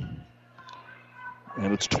remaining.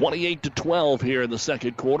 And it's 28-12 here in the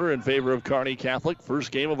second quarter in favor of Kearney Catholic.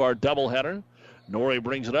 First game of our doubleheader. Norrie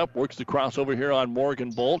brings it up, works the crossover here on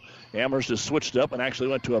Morgan Bolt. Amherst has switched up and actually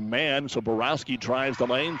went to a man, so Borowski drives the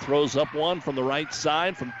lane, throws up one from the right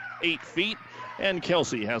side from 8 feet, and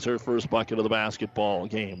Kelsey has her first bucket of the basketball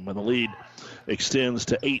game. And the lead extends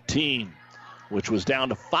to 18, which was down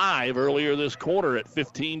to 5 earlier this quarter at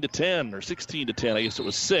 15-10, or 16-10. I guess it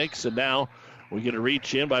was 6, and now we get a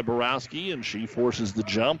reach in by Borowski, and she forces the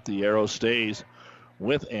jump. The arrow stays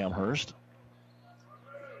with Amherst.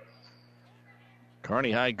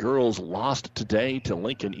 Kearney High girls lost today to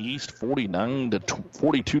Lincoln East,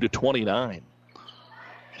 42-29.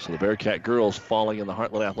 So the Bearcat girls falling in the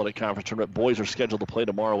Heartland Athletic Conference tournament. Boys are scheduled to play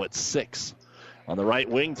tomorrow at 6. On the right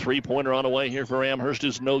wing, three-pointer on the way here for Amherst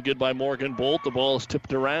is no good by Morgan Bolt. The ball is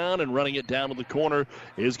tipped around, and running it down to the corner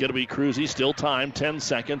is going to be Cruzy. Still time, 10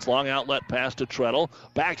 seconds. Long outlet pass to Treadle.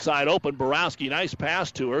 Backside open, Borowski. Nice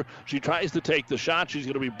pass to her. She tries to take the shot. She's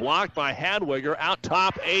going to be blocked by Hadwiger. Out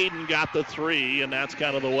top, Aiden got the 3, and that's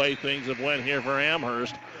kind of the way things have went here for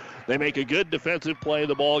Amherst. They make a good defensive play.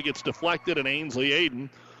 The ball gets deflected, and Ainsley Aiden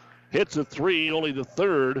hits a 3, only the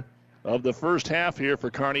third of the first half here for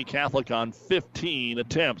Kearney Catholic on 15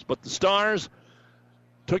 attempts. But the Stars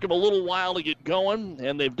took them a little while to get going,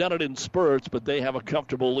 and they've done it in spurts, but they have a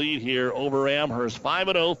comfortable lead here over Amherst.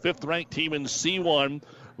 5-0, fifth-ranked team in C1,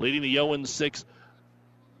 leading the 0-6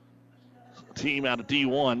 team out of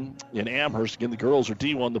D1 in Amherst. Again, the girls are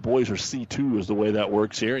D1, the boys are C2 is the way that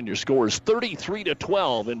works here, and your score is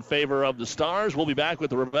 33-12 in favor of the Stars. We'll be back with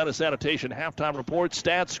the Ravenna Sanitation halftime report,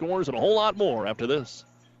 stats, scores, and a whole lot more after this.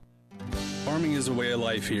 Farming is a way of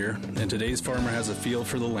life here, and today's farmer has a feel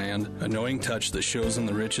for the land, a knowing touch that shows in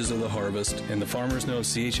the riches of the harvest, and the farmers know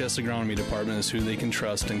CHS Agronomy Department is who they can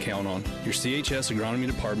trust and count on. Your CHS Agronomy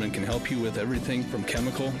Department can help you with everything from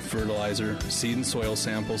chemical, fertilizer, seed and soil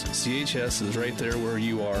samples. CHS is right there where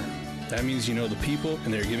you are. That means you know the people,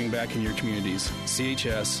 and they're giving back in your communities.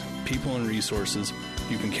 CHS, people and resources,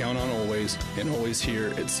 you can count on always, and always here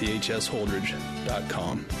at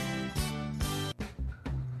chsholdridge.com.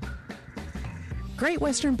 Great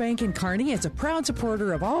Western Bank in Kearney is a proud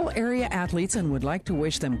supporter of all area athletes and would like to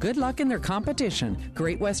wish them good luck in their competition.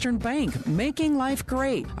 Great Western Bank, making life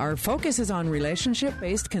great. Our focus is on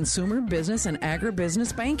relationship-based consumer, business, and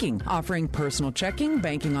agribusiness banking, offering personal checking,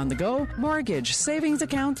 banking on the go, mortgage, savings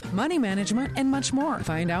accounts, money management, and much more.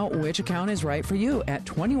 Find out which account is right for you at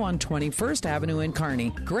 2120 First Avenue in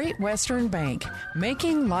Kearney. Great Western Bank,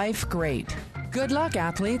 making life great. Good luck,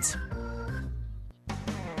 athletes.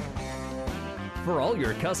 For all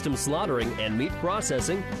your custom slaughtering and meat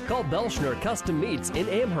processing, call Belschner Custom Meats in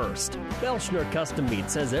Amherst. Belschner Custom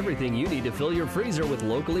Meats has everything you need to fill your freezer with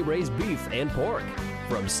locally raised beef and pork.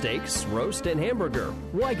 From steaks, roast, and hamburger,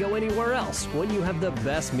 why go anywhere else when you have the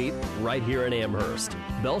best meat right here in Amherst?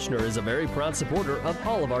 Belschner is a very proud supporter of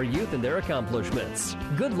all of our youth and their accomplishments.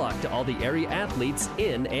 Good luck to all the area athletes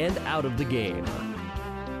in and out of the game.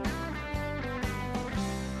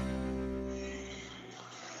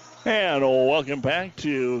 And welcome back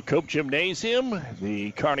to Cope Gymnasium,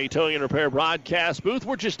 the Kearney Towing and Repair broadcast booth.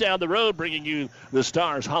 We're just down the road bringing you the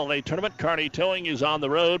Stars Holiday Tournament. Kearney Towing is on the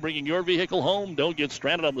road bringing your vehicle home. Don't get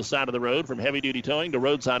stranded on the side of the road. From heavy-duty towing to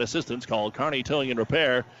roadside assistance, call Kearney Towing and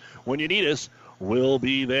Repair. When you need us, we'll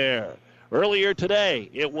be there. Earlier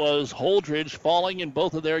today, it was Holdridge falling in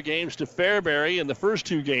both of their games to Fairbury in the first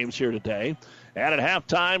 2 games here today. And at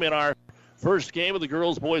halftime in our first game of the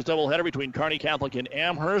girls-boys doubleheader between Kearney Catholic and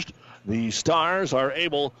Amherst, the Stars are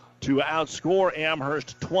able to outscore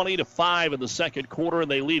Amherst 20-5 in the second quarter, and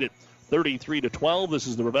they lead it 33-12. This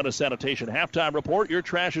is the Ravenna Sanitation halftime report. Your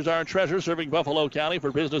trash is our treasure, serving Buffalo County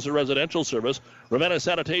for business and residential service. Ravenna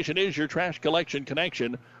Sanitation is your trash collection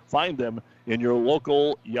connection. Find them in your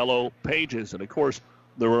local yellow pages. And, of course,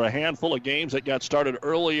 there were a handful of games that got started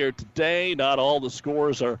earlier today. Not all the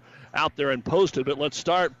scores are out there and posted, but let's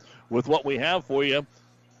start with what we have for you.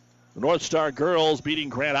 The North Star girls beating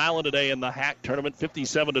Grand Island today in the Hack tournament,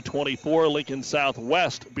 57-24. Lincoln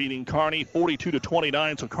Southwest beating Kearney,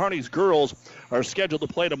 42-29. So Kearney's girls are scheduled to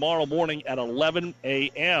play tomorrow morning at 11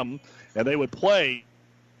 a.m., and they would play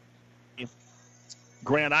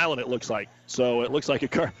Grand Island, it looks like. So it looks like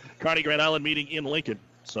a Kearney-Grand Island meeting in Lincoln.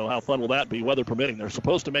 So how fun will that be, weather permitting? They're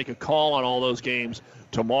supposed to make a call on all those games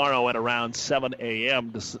tomorrow at around 7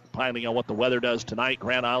 a.m., depending on what the weather does tonight.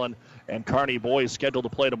 Grand Island and Kearney boys scheduled to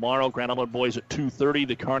play tomorrow. Grand Island boys at 2:30.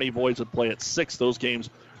 The Kearney boys would play at 6. Those games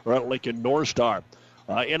are at Lincoln North Star.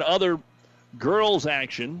 In other girls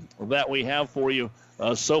action that we have for you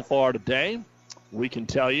so far today, we can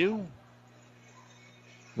tell you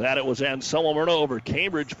that it was Anselmo Myrna over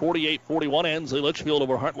Cambridge, 48-41. Ansley Litchfield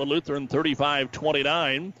over Heartland Lutheran,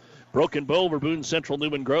 35-29. Broken Bow over Boone Central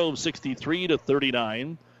Newman Grove,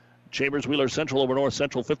 63-39. Chambers Wheeler Central over North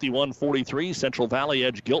Central, 51-43. Central Valley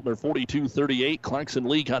Edge Giltner, 42-38. Clarkson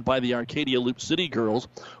Lee got by the Arcadia Loop City girls,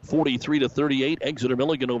 43-38. Exeter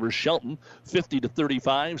Milligan over Shelton,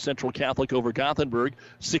 50-35. Central Catholic over Gothenburg,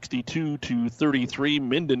 62-33.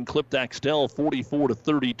 Minden clipped Axtell,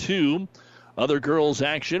 44-32. Other girls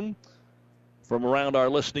action from around our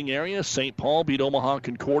listening area. St. Paul beat Omaha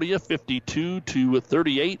Concordia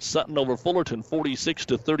 52-38. Sutton over Fullerton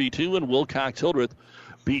 46-32. And Wilcox Hildreth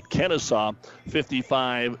beat Kennesaw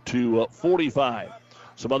 55-45.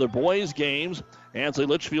 Some other boys games. Ansley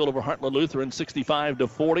Litchfield over Heartland Lutheran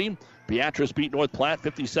 65-40. Beatrice beat North Platte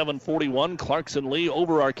 57-41. Clarkson Lee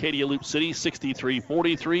over Arcadia Loop City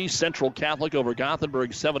 63-43. Central Catholic over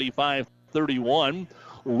Gothenburg 75-31.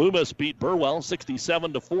 Loomis beat Burwell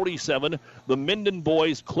 67-47. The Minden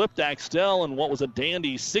boys clipped Axtell in what was a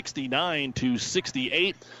dandy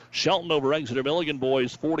 69-68. Shelton over Exeter Milligan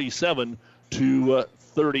boys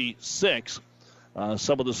 47-36.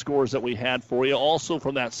 Some of the scores that we had for you. Also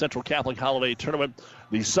from that Central Catholic Holiday Tournament,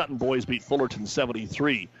 the Sutton boys beat Fullerton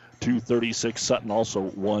 73-36. Sutton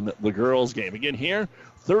also won the girls' game. Again here,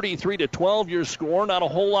 33-12 your score. Not a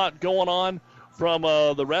whole lot going on from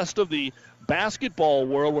the rest of the basketball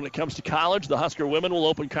world when it comes to college. The Husker women will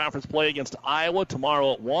open conference play against Iowa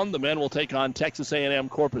tomorrow at 1. The men will take on Texas A&M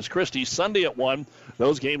Corpus Christi Sunday at 1.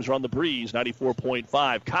 Those games are on the Breeze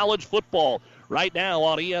 94.5. College football right now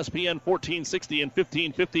on ESPN 1460 and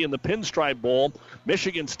 1550 in the Pinstripe Bowl.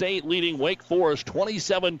 Michigan State leading Wake Forest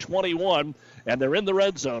 27-21, and they're in the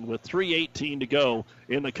red zone with 3:18 to go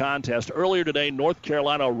in the contest. Earlier today, North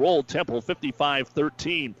Carolina rolled Temple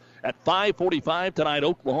 55-13. At 5:45 tonight,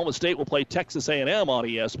 Oklahoma State will play Texas A&M on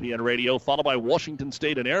ESPN Radio, followed by Washington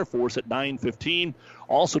State and Air Force at 9:15.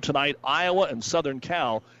 Also tonight, Iowa and Southern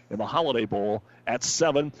Cal in the Holiday Bowl at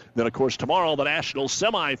 7. Then, of course, tomorrow, the national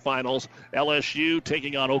semifinals, LSU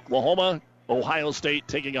taking on Oklahoma, Ohio State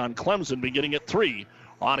taking on Clemson, beginning at 3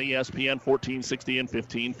 on ESPN 1460 and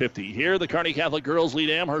 1550. Here, the Kearney Catholic girls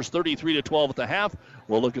lead Amherst 33-12 at the half.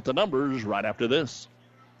 We'll look at the numbers right after this.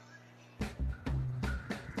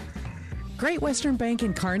 Great Western Bank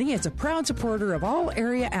in Kearney is a proud supporter of all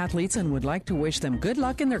area athletes and would like to wish them good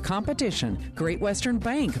luck in their competition. Great Western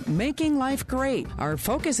Bank, making life great. Our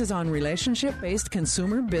focus is on relationship-based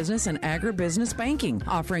consumer, business, and agribusiness banking,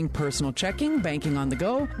 offering personal checking, banking on the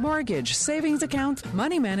go, mortgage, savings accounts,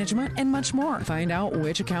 money management, and much more. Find out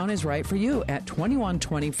which account is right for you at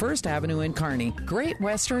 2120 First Avenue in Kearney. Great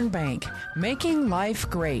Western Bank, making life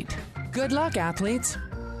great. Good luck, athletes.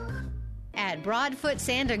 At Broadfoot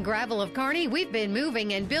Sand and Gravel of Kearney, we've been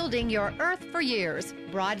moving and building your earth for years.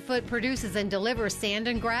 Broadfoot produces and delivers sand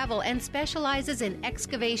and gravel and specializes in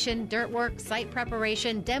excavation, dirt work, site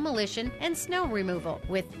preparation, demolition, and snow removal,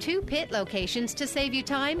 with 2 pit locations to save you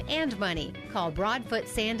time and money. Call Broadfoot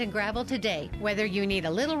Sand and Gravel today. Whether you need a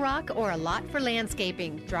little rock or a lot for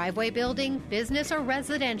landscaping, driveway building, business, or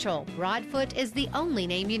residential, Broadfoot is the only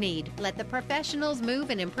name you need. Let the professionals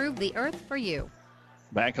move and improve the earth for you.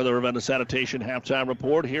 Back to the Ravenna Sanitation halftime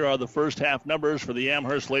report. Here are the first half numbers for the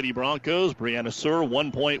Amherst Lady Broncos. Brianna Surr,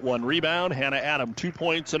 1.1 rebound. Hannah Adam, 2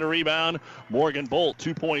 points and a rebound. Morgan Bolt,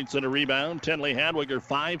 2 points and a rebound. Tenley Hadwiger,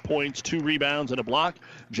 5 points, 2 rebounds and a block.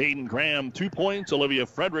 Jaden Graham, 2 points. Olivia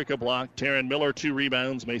Frederick, a block. Taryn Miller, 2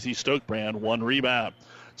 rebounds. Macy Stokebrand, 1 rebound.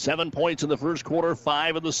 7 points in the first quarter,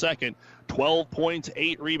 5 in the second. 12 points,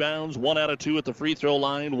 8 rebounds, 1 out of 2 at the free throw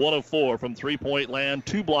line, 1 of 4 from three-point land,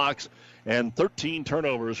 2 blocks, and 13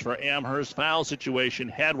 turnovers for Amherst. Foul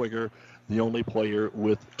situation, Hadwiger, the only player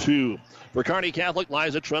with 2. For Kearney Catholic,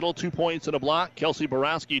 Liza Treadle, 2 points and a block. Kelsey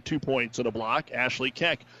Borowski, 2 points and a block. Ashley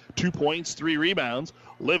Keck, 2 points, 3 rebounds.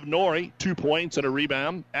 Liv Norrie, 2 points and a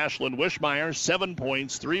rebound. Ashlyn Wishmeyer, 7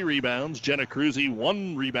 points, 3 rebounds. Jenna Cruzy,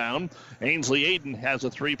 1 rebound. Ainsley Aiden has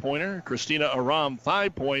a 3-pointer. Christina Aram,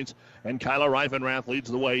 5 points. And Kyla Reifenrath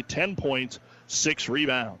leads the way, 10 points, 6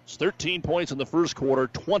 rebounds. 13 points in the first quarter,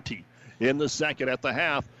 20 in the second. At the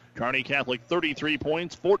half, Kearney Catholic 33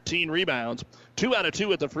 points, 14 rebounds, 2 out of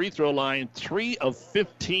 2 at the free throw line, 3 of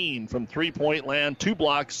 15 from three-point land, 2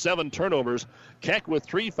 blocks, 7 turnovers. Keck with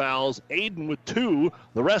 3 fouls, Aiden with 2,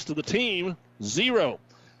 the rest of the team 0.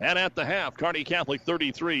 And at the half, Kearney Catholic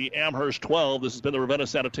 33, Amherst 12. This has been the Ravenna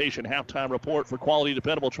Sanitation halftime report. For quality,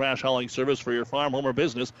 dependable trash hauling service for your farm, home, or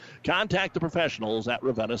business, contact the professionals at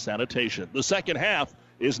Ravenna Sanitation. The second half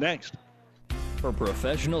is next. For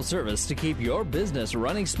professional service to keep your business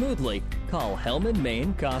running smoothly, call Hellman,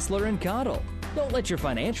 Main, Kostler, and Cottle. Don't let your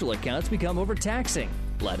financial accounts become overtaxing.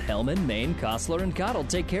 Let Hellman, Main, Kostler, and Cottle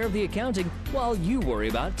take care of the accounting while you worry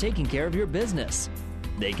about taking care of your business.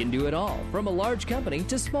 They can do it all, from a large company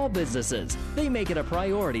to small businesses. They make it a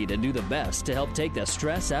priority to do the best to help take the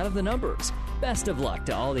stress out of the numbers. Best of luck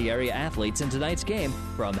to all the area athletes in tonight's game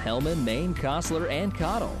from Hellman, Main, Kostler, and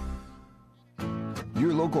Cottle.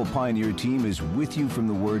 Your local Pioneer team is with you from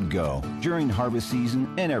the word go during harvest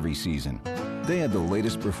season and every season. They have the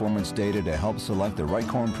latest performance data to help select the right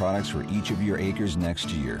corn products for each of your acres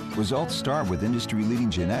next year. Results start with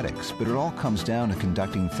industry-leading genetics, but it all comes down to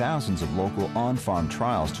conducting thousands of local on-farm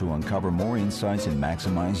trials to uncover more insights and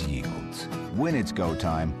maximize yields. When it's go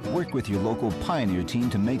time, work with your local Pioneer team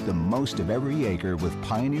to make the most of every acre with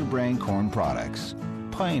Pioneer brand corn products.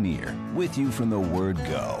 Pioneer, with you from the word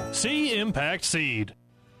go. See Impact Seed.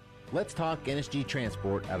 Let's talk NSG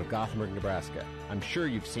Transport out of Gothenburg, Nebraska. I'm sure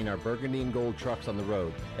you've seen our burgundy and gold trucks on the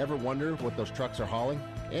road. Ever wonder what those trucks are hauling?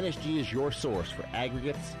 NSG is your source for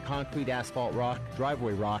aggregates, concrete, asphalt rock,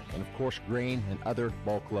 driveway rock, and of course grain and other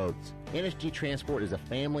bulk loads. NSG Transport is a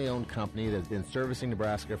family-owned company that has been servicing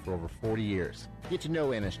Nebraska for over 40 years. Get to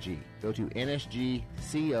know NSG. Go to nsgco.com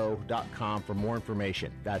for more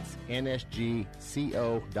information. That's nsgco.com.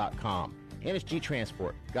 NSG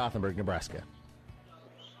Transport, Gothenburg, Nebraska.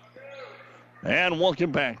 And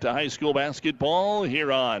welcome back to high school basketball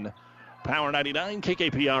here on Power 99,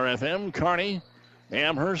 KKPR-FM, Kearney,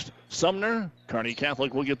 Amherst, Sumner. Kearney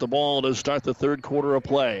Catholic will get the ball to start the third quarter of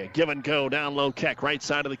play. Give and go, down low, Keck, right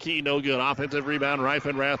side of the key, no good. Offensive rebound,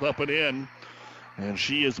 Reifenrath up and in. And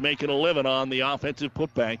she is making a living on the offensive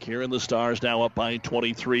putback here, and the Stars now up by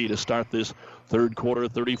 23 to start this third quarter,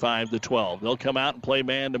 35-12. They'll come out and play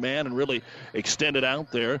man-to-man and really extend it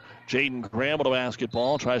out there. Jaden Graham with a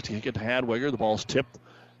basketball, tries to kick it to Hadwiger. The ball's tipped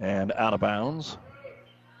and out of bounds.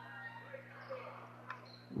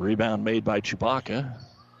 Rebound made by Chewbacca,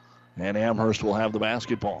 and Amherst will have the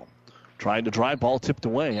basketball. Trying to drive, ball tipped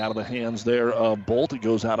away out of the hands there of Bolt. It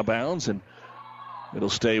goes out of bounds, and it'll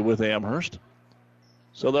stay with Amherst.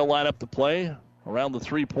 So they'll line up the play around the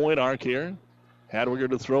three-point arc here. Hadwiger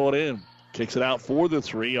to throw it in. Kicks it out for the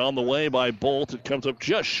three. On the way by Bolt. It comes up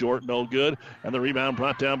just short. No good. And the rebound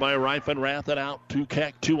brought down by Reifenrath and out to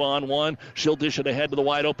Keck. 2-on-1. She'll dish it ahead to the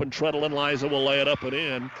wide-open Treadle, and Liza will lay it up and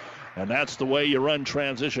in. And that's the way you run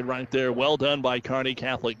transition right there. Well done by Kearney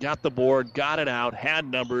Catholic. Got the board, got it out, had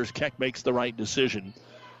numbers. Keck makes the right decision.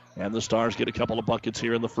 And the Stars get a couple of buckets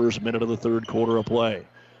here in the first minute of the third quarter of play.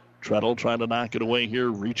 Treadle trying to knock it away here.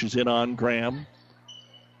 Reaches in on Graham.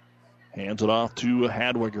 Hands it off to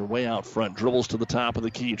Hadwiger way out front. Dribbles to the top of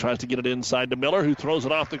the key. Tries to get it inside to Miller, who throws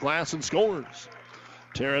it off the glass and scores.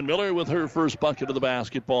 Taryn Miller with her first bucket of the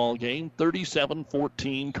basketball game.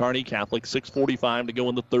 37-14 Kearney Catholic. 6:45 to go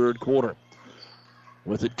in the third quarter.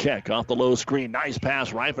 With it, Keck off the low screen. Nice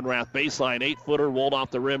pass. Reifenrath baseline. 8-footer. Rolled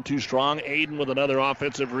off the rim too strong. Aiden with another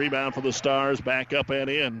offensive rebound for the Stars. Back up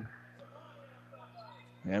and in.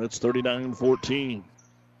 And it's 39-14.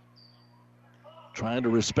 Trying to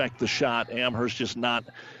respect the shot. Amherst just not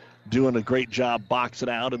doing a great job boxing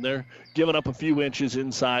out, and they're giving up a few inches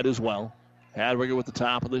inside as well. Hadwiger with the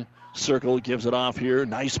top of the circle gives it off here.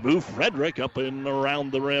 Nice move. Frederick up and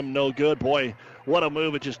around the rim. No good. Boy, what a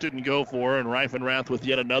move. It just didn't go for her. And Reifenrath with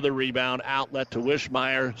yet another rebound. Outlet to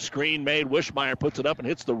Wishmeyer. Screen made. Wishmeyer puts it up and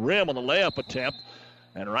hits the rim on the layup attempt.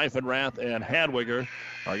 And Reifenrath and Hadwiger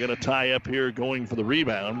are going to tie up here going for the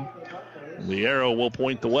rebound. The arrow will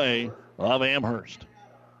point the way of Amherst.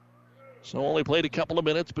 So only played a couple of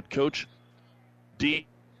minutes, but Coach Dietz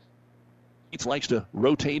likes to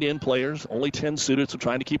rotate in players. Only 10 students, so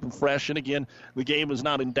trying to keep them fresh. And again, the game is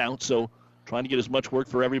not in doubt, so trying to get as much work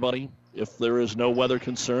for everybody. If there is no weather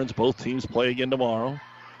concerns, both teams play again tomorrow.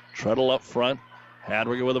 Treadle up front.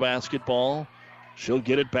 Hadwiger with a basketball. She'll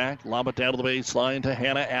get it back. Lob it down to the baseline to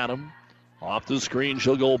Hannah Adam. Off the screen,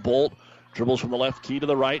 she'll go Bolt. Dribbles from the left key to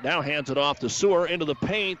the right. Now hands it off to Sewer into the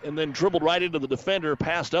paint and then dribbled right into the defender.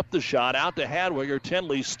 Passed up the shot out to Hadwiger.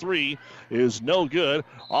 Tenley's three is no good.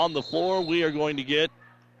 On the floor, we are going to get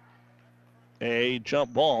a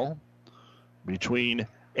jump ball between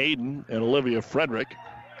Aiden and Olivia Frederick.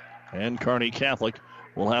 And Kearney Catholic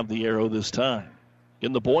will have the arrow this time.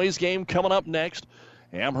 In the boys' game coming up next,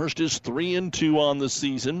 Amherst is 3-2 on the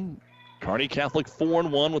season. Kearney Catholic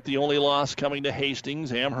 4-1 with the only loss coming to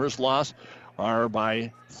Hastings. Amherst lost are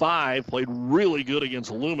by 5. Played really good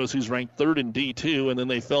against Loomis, who's ranked 3rd in D2, and then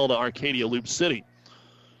they fell to Arcadia Loop City.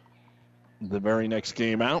 The very next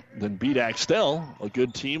game out, then beat Axtell, a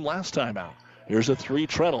good team last time out. Here's a 3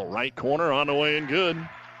 Treadle, right corner, on the way and good.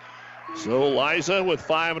 So Liza with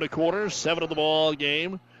 5 1/4, 7 of the ball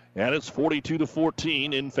game, and it's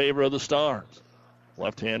 42-14 in favor of the Stars.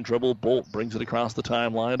 Left-hand dribble. Bolt brings it across the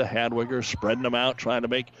timeline to Hadwiger, spreading them out, trying to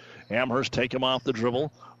make Amherst take him off the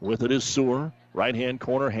dribble. With it is Sewer. Right-hand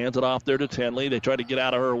corner, hands it off there to Tenley. They try to get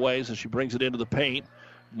out of her way, so she brings it into the paint.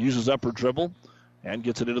 Uses up her dribble and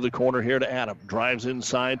gets it into the corner here to Adam. Drives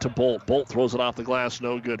inside to Bolt. Bolt throws it off the glass,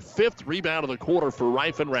 no good. 5th rebound of the quarter for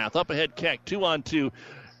Reifenrath. Up ahead, Keck, 2-on-2.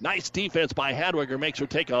 Nice defense by Hadwiger. Makes her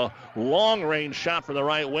take a long-range shot from the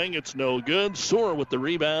right wing. It's no good. Sewer with the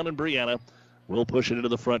rebound, and Brianna will push it into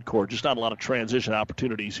the front court. Just not a lot of transition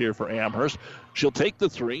opportunities here for Amherst. She'll take the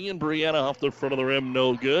 3, and Brianna off the front of the rim,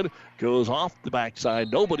 no good. Goes off the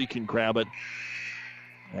backside. Nobody can grab it.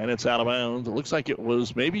 And it's out of bounds. It looks like it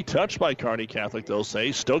was maybe touched by Kearney Catholic, they'll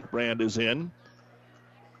say. Stokebrand is in.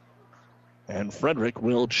 And Frederick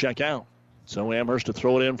will check out. So Amherst to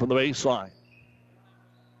throw it in from the baseline.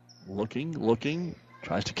 Looking.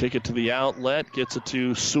 Tries to kick it to the outlet. Gets it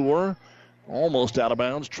to Sewer. Almost out of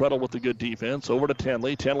bounds. Treadle with the good defense. Over to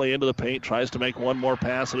Tenley. Tenley into the paint. Tries to make one more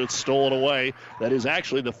pass, and it's stolen away. That is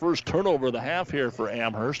actually the first turnover of the half here for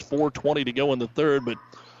Amherst. 4:20 to go in the third, but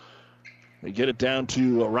they get it down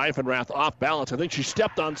to Reifenrath off balance. I think she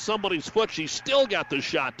stepped on somebody's foot. She still got the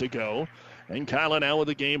shot to go. And Kyla now with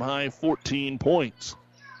a game-high 14 points.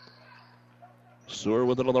 Sewer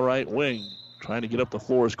with it on the right wing. Trying to get up the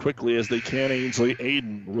floor as quickly as they can. Ainsley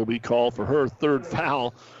Aiden will be called for her 3rd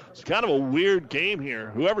foul. It's kind of a weird game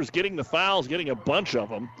here. Whoever's getting the fouls, getting a bunch of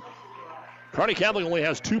them. Kearney Catholic only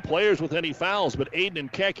has 2 players with any fouls, but Aiden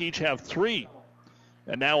and Keck each have 3.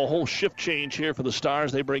 And now a whole shift change here for the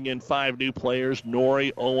Stars. They bring in 5 new players.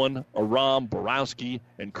 Nori, Owen, Aram, Borowski,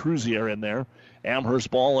 and Cruzier in there.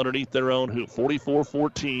 Amherst ball underneath their own hoop.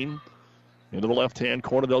 44-14. Into the left-hand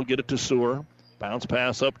corner, they'll get it to Sewer. Bounce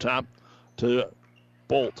pass up top to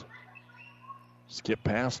Bolt. Skip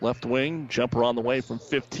pass, left wing. Jumper on the way from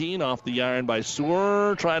 15. Off the iron by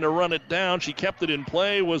Sewer. Trying to run it down. She kept it in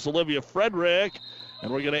play. Was Olivia Frederick.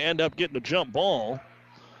 And we're going to end up getting a jump ball.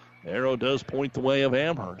 Arrow does point the way of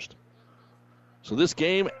Amherst. So this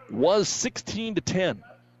game was 16-10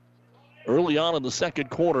 early on in the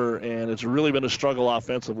second quarter, and it's really been a struggle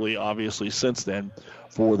offensively, obviously, since then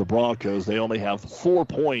for the Broncos. They only have 4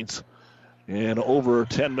 points in over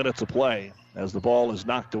 10 minutes of play as the ball is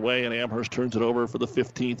knocked away, and Amherst turns it over for the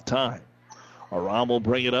 15th time. Aram will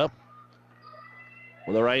bring it up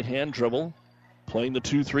with a right-hand dribble. Playing the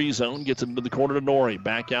 2-3 zone, gets it into the corner to Nori.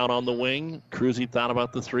 Back out on the wing. Cruzy thought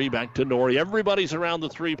about the 3, back to Nori. Everybody's around the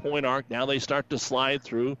 3-point arc. Now they start to slide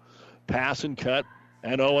through. Pass and cut.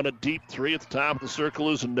 And Owen, a deep 3 at the top of the circle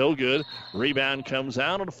is no good. Rebound comes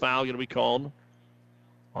out, and a foul going to be called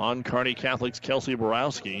on Kearney Catholic's Kelsey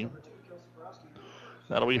Borowski.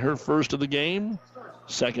 That'll be her first of the game.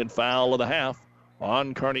 Second foul of the half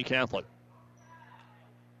on Kearney Catholic.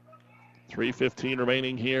 3:15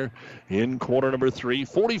 remaining here in quarter number 3.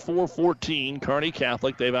 44-14, Kearney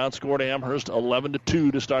Catholic. They've outscored Amherst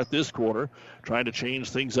 11-2 to start this quarter. Trying to change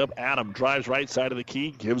things up. Adam drives right side of the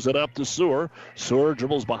key, gives it up to Sewer. Sewer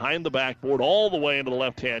dribbles behind the backboard all the way into the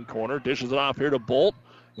left-hand corner. Dishes it off here to Bolt.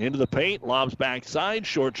 Into the paint, lobs backside.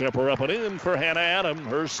 Short jumper up and in for Hannah Adam.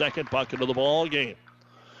 Her second bucket of the ball game.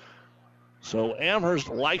 So Amherst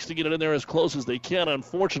likes to get it in there as close as they can.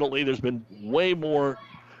 Unfortunately, there's been way more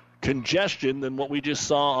congestion than what we just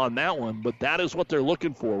saw on that one, but that is what they're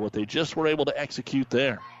looking for, what they just were able to execute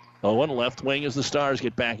there. Owen, left wing as the Stars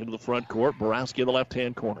get back into the front court. Borowski in the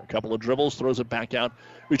left-hand corner. A couple of dribbles, throws it back out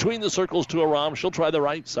between the circles to Aram. She'll try the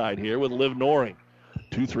right side here with Liv Nori.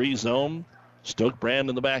 2-3 zone. Stokebrand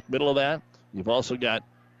in the back middle of that. You've also got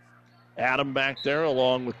Adam back there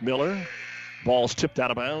along with Miller. Ball's tipped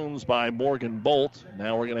out of bounds by Morgan Bolt.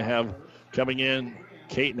 Now we're going to have coming in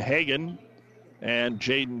Kaiten Hagan and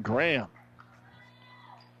Jaden Graham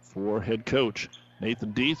for head coach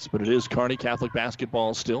Nathan Dietz, but it is Kearney Catholic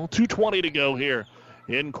basketball still. 2:20 to go here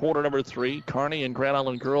in quarter number 3. Kearney and Grand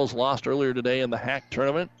Island girls lost earlier today in the HAC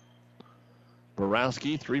tournament.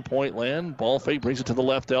 Borowski, 3-point land. Ball fake, brings it to the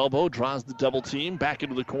left elbow, draws the double team, back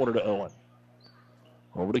into the corner to Owen.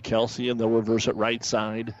 Over to Kelsey, and they'll reverse it right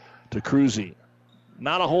side to Cruzy.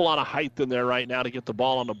 Not a whole lot of height in there right now to get the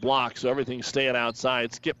ball on the block, so everything's staying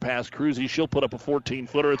outside. Skip past Cruzy. She'll put up a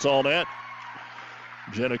 14-footer. It's all net.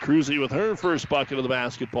 Jenna Cruzy with her first bucket of the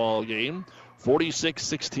basketball game.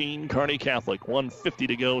 46-16, Kearney Catholic. 1:50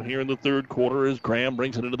 to go here in the third quarter as Graham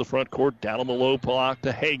brings it into the front court. Down on the low block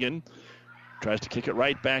to Hagan. Tries to kick it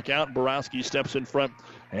right back out. Borowski steps in front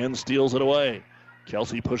and steals it away.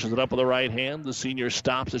 Kelsey pushes it up with the right hand. The senior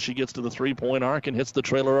stops as she gets to the three-point arc and hits the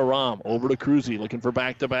trailer Aram. Over to Cruzy, looking for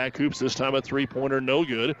back-to-back hoops. This time a three-pointer, no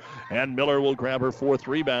good. And Miller will grab her fourth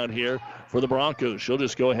rebound here for the Broncos. She'll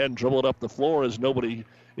just go ahead and dribble it up the floor as nobody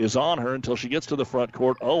is on her until she gets to the front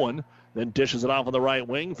court. Owen then dishes it off on the right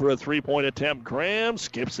wing for a three-point attempt. Graham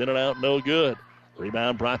skips in and out, no good.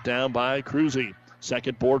 Rebound brought down by Cruzy.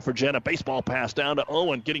 Second board for Jenna. Baseball pass down to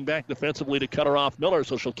Owen, getting back defensively to cut her off Miller,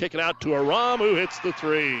 so she'll kick it out to Aram, who hits the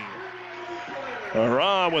three.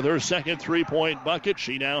 Aram with her second three-point bucket.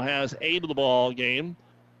 She now has 8 of the ball game.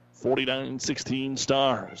 49-16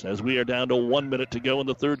 Stars as we are down to 1 minute to go in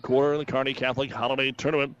the third quarter in the Kearney Catholic Holiday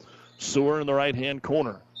Tournament. Sewer in the right-hand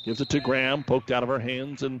corner. Gives it to Graham, poked out of her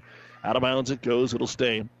hands, and out of bounds it goes. It'll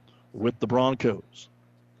stay with the Broncos.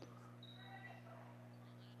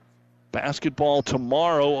 Basketball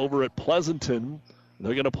tomorrow over at Pleasanton.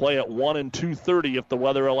 They're going to play at 1 and 2:30 if the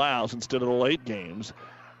weather allows instead of the late games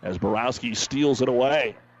as Borowski steals it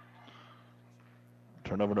away.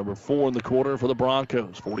 Turnover number 4 in the quarter for the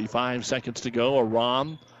Broncos. 45 seconds to go.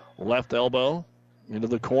 Aram, left elbow into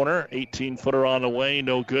the corner. 18-footer on the way.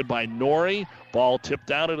 No good by Norrie. Ball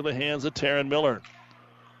tipped out into the hands of Taryn Miller.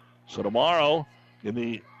 So tomorrow in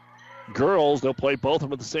the girls, they'll play both of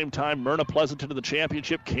them at the same time. Myrna Pleasanton to the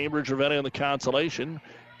championship. Cambridge Ravenna in the consolation.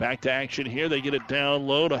 Back to action here. They get it down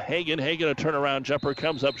low to Hagen. Hagen, a turnaround jumper,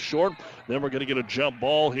 comes up short. Then we're going to get a jump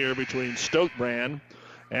ball here between Stokebrand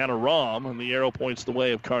and Aram. And the arrow points the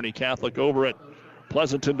way of Kearney Catholic over at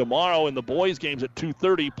Pleasanton tomorrow. In the boys' games at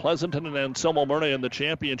 2:30, Pleasanton and Anselmo Myrna in the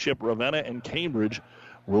championship. Ravenna and Cambridge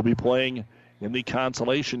will be playing in the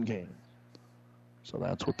consolation game. So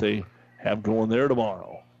that's what they have going there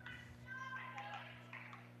tomorrow.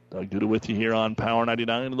 Doug Duda with you here on Power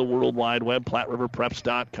 99 and the World Wide Web,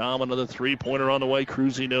 PlatteRiverPreps.com. Another three-pointer on the way.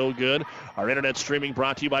 Cruzy, no good. Our internet streaming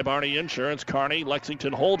brought to you by Barney Insurance, Kearney,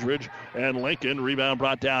 Lexington, Holdridge, and Lincoln. Rebound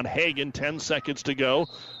brought down Hagen. 10 seconds to go.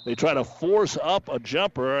 They try to force up a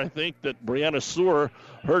jumper. I think that Brianna Sewer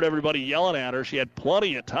heard everybody yelling at her. She had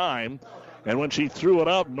plenty of time. And when she threw it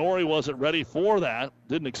up, Norrie wasn't ready for that.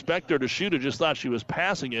 Didn't expect her to shoot it, just thought she was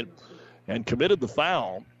passing it and committed the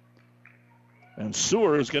foul. And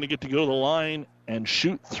Sewer is going to get to go to the line and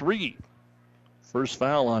shoot 3. First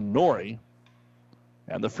foul on Norrie.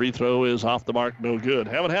 And the free throw is off the mark, no good.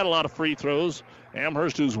 Haven't had a lot of free throws.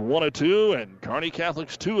 Amherst is 1 of 2, and Kearney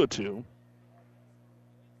Catholic's 2 of 2.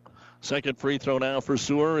 Second free throw now for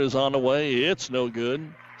Sewer is on the way. It's no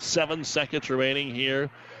good. 7 seconds remaining here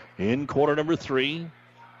in quarter number 3.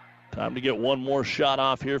 Time to get one more shot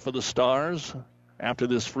off here for the Stars after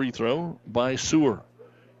this free throw by Sewer.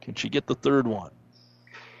 Can she get the third one?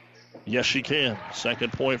 Yes, she can.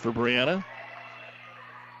 Second point for Brianna.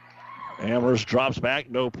 Amherst drops back,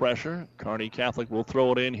 no pressure. Kearney Catholic will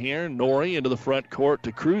throw it in here. Norrie into the front court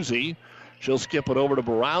to Cruzy. She'll skip it over to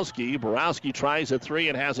Borowski. Borowski tries a 3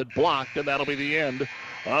 and has it blocked, and that'll be the end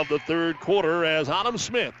of the third quarter as Autumn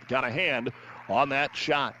Smith got a hand on that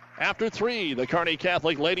shot. After 3, the Kearney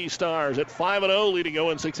Catholic Lady Stars at 5-0, leading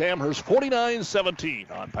 0-6 Amherst 49-17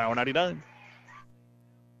 on Power 99.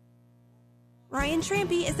 Ryan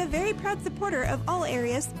Trampy is a very proud supporter of all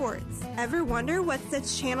area sports. Ever wonder what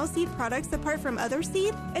sets Channel Seed products apart from other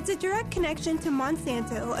seed? It's a direct connection to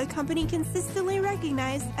Monsanto, a company consistently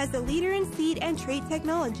recognized as a leader in seed and trait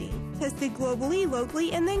technology. Tested globally,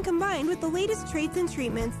 locally, and then combined with the latest traits and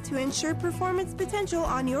treatments to ensure performance potential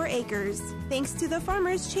on your acres. Thanks to the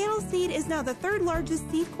farmers, Channel Seed is now the 3rd largest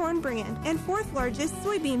seed corn brand and 4th largest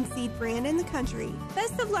soybean seed brand in the country.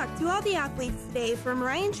 Best of luck to all the athletes today from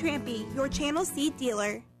Ryan Trampy, your Channel Seed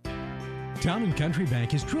dealer. Town & Country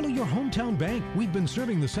Bank is truly your hometown bank. We've been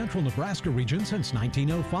serving the central Nebraska region since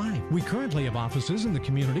 1905. We currently have offices in the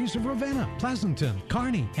communities of Ravenna, Pleasanton,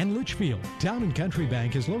 Kearney, and Litchfield. Town & Country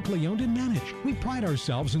Bank is locally owned and managed. We pride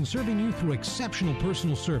ourselves in serving you through exceptional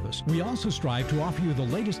personal service. We also strive to offer you the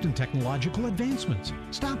latest in technological advancements.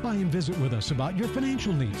 Stop by and visit with us about your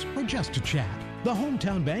financial needs or just to chat. The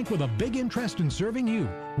hometown bank with a big interest in serving you.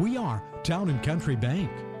 We are Town & Country Bank.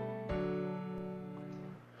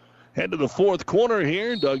 Head to the fourth quarter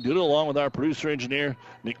here. Doug Duda along with our producer-engineer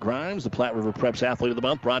Nick Grimes, the Platte River Preps Athlete of the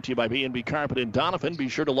Month, brought to you by B&B Carpet in Donovan. Be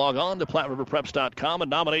sure to log on to PlatteRiverPreps.com and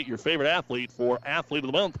nominate your favorite athlete for Athlete of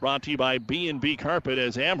the Month, brought to you by B&B Carpet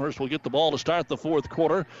as Amherst will get the ball to start the fourth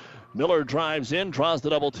quarter. Miller drives in, draws the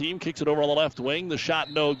double team, kicks it over on the left wing. The shot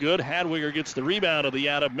no good. Hadwiger gets the rebound of the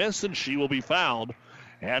out of miss, and she will be fouled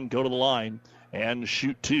and go to the line and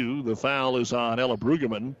shoot 2. The foul is on Ella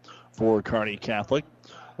Brueggemann for Kearney Catholic.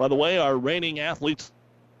 By the way, our reigning athletes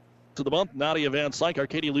of the month, Nadia Van Slyke,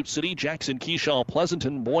 Arcadia Loop City, Jackson Keyshaw,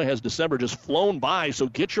 Pleasanton. Boy, has December just flown by, so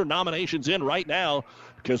get your nominations in right now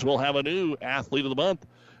because we'll have a new Athlete of the Month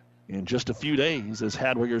in just a few days as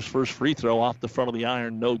Hadwiger's first free throw off the front of the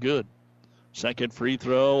iron, no good. Second free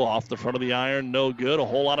throw off the front of the iron, no good. A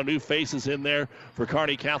whole lot of new faces in there for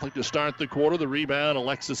Kearney Catholic to start the quarter. The rebound,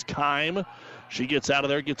 Alexis Kime. She gets out of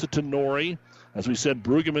there, gets it to Nori. As we said,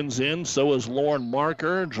 Brueggemann's in, so is Lauren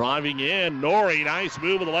Marker. Driving in, Nori, nice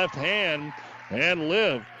move with the left hand. And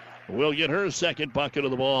Liv will get her second bucket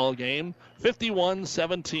of the ball game.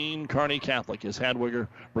 51-17, Kearney Catholic as Hadwiger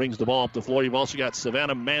brings the ball up the floor. You've also got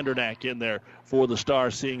Savannah Mandernack in there for the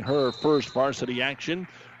Stars, seeing her first varsity action.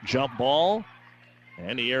 Jump ball,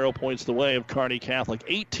 and the arrow points the way of Kearney Catholic.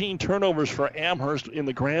 18 turnovers for Amherst in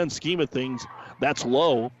the grand scheme of things. That's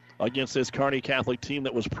low against this Kearney Catholic team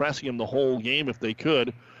that was pressing them the whole game if they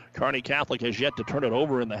could. Kearney Catholic has yet to turn it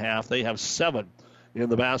over in the half. They have 7 in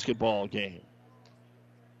the basketball game.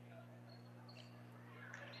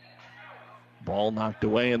 Ball knocked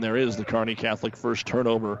away, and there is the Kearney Catholic first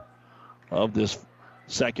turnover of this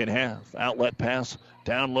second half. Outlet pass,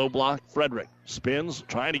 down low block. Frederick spins,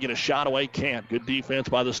 trying to get a shot away, can't. Good defense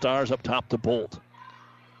by the Stars up top to Bolt.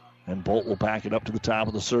 And Bolt will back it up to the top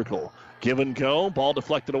of the circle. Give and go, ball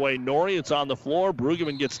deflected away. Nori, it's on the floor.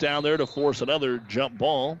 Brueggemann gets down there to force another jump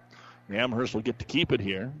ball. Amherst will get to keep it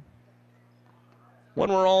here.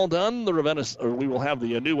 When we're all done, we will have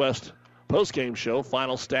the New West post-game show,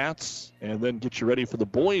 final stats, and then get you ready for the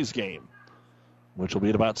boys' game, which will be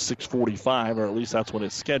at about 6:45, or at least that's when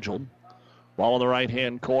it's scheduled. Ball in the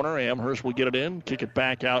right-hand corner. Amherst will get it in, kick it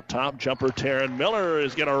back out top. Jumper Taryn Miller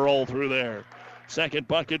is going to roll through there. Second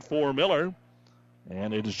bucket for Miller,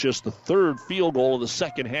 and it is just the third field goal of the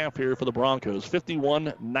second half here for the Broncos.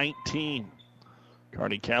 51-19.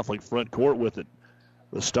 Kearney Catholic front court with it.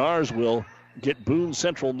 The Stars will get Boone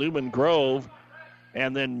Central, Newman Grove,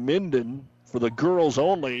 and then Minden for the girls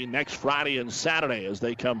only next Friday and Saturday as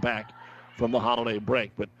they come back from the holiday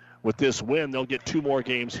break. But with this win, they'll get 2 more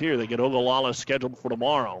games here. They get Ogallala scheduled for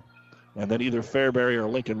tomorrow, and then either Fairbury or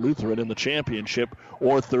Lincoln Lutheran in the championship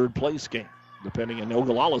or third place game, depending. And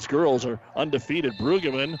Ogallala's girls are undefeated.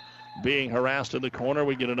 Brueggemann being harassed in the corner.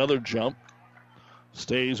 We get another jump.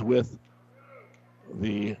 Stays with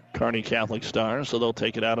the Kearney Catholic Stars, so they'll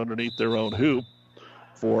take it out underneath their own hoop.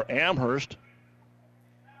 For Amherst,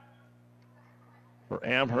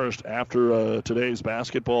 after today's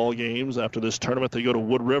basketball games, after this tournament, they go to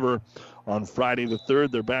Wood River on Friday the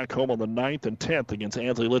 3rd. They're back home on the 9th and 10th against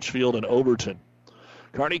Ansley Litchfield and Overton.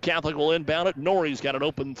 Kearney Catholic will inbound it. Nori's got an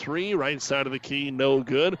open 3, right side of the key, no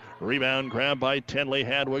good. Rebound grabbed by Tenley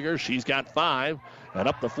Hadwiger. She's got 5. And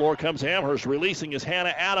up the floor comes Amherst, releasing his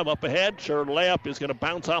Hannah Adam up ahead. Her layup is going to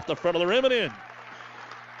bounce off the front of the rim and in.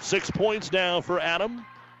 6 points now for Adam.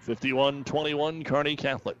 51-21, Kearney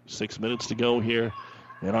Catholic. 6 minutes to go here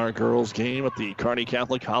in our girls' game at the Kearney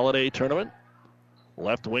Catholic Holiday Tournament.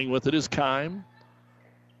 Left wing with it is Kime.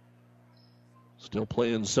 Still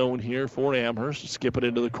playing zone here for Amherst. Skip it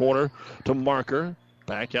into the corner to Marker.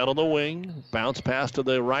 Back out on the wing. Bounce pass to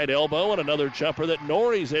the right elbow, and another jumper that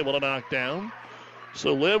Nori's able to knock down.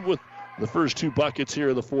 So Liv with the first 2 buckets here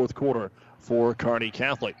in the fourth quarter for Kearney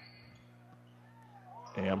Catholic.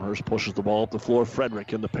 Amherst pushes the ball up the floor.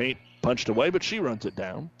 Frederick in the paint, punched away, but she runs it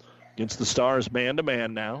down. Against the Stars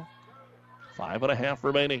man-to-man now. 5.5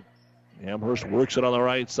 remaining. Amherst works it on the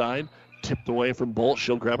right side. Tipped away from Bolt.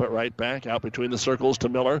 She'll grab it right back. Out between the circles to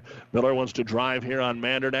Miller. Miller wants to drive here on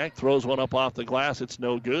Mandernack. Throws one up off the glass. It's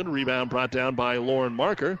no good. Rebound brought down by Lauren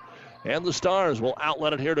Marker. And the Stars will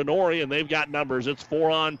outlet it here to Nori, and they've got numbers. It's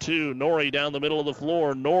 4-on-2. Nori down the middle of the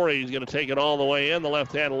floor. Nori's going to take it all the way in. The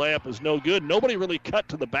left-hand layup is no good. Nobody really cut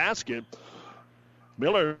to the basket.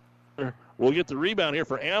 Miller will get the rebound here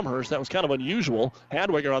for Amherst. That was kind of unusual.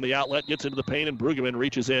 Hadwiger on the outlet gets into the paint, and Brueggemann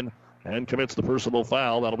reaches in and commits the personal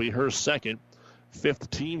foul. That'll be her second, 5th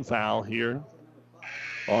team foul here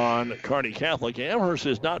on Kearney Catholic. Amherst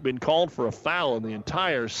has not been called for a foul in the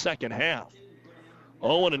entire second half.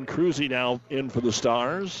 Owen and Cruzy now in for the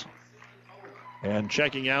Stars. And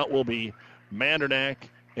checking out will be Mandernack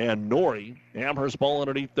and Nori. Amherst ball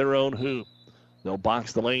underneath their own hoop. They'll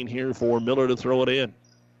box the lane here for Miller to throw it in.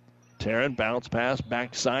 Taryn, bounce pass,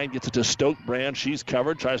 backside, gets it to Stokebrand. She's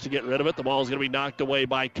covered, tries to get rid of it. The ball is going to be knocked away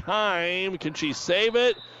by Kime. Can she save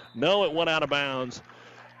it? No, it went out of bounds.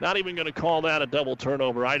 Not even going to call that a double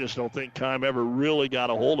turnover. I just don't think Kime ever really got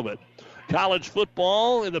a hold of it. College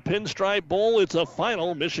football in the Pinstripe Bowl. It's a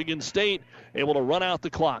final. Michigan State able to run out the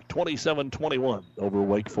clock, 27-21 over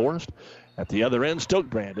Wake Forest. At the other end,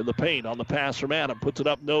 Stokebrand in the paint on the pass from Adam. Puts it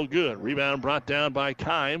up, no good. Rebound brought down by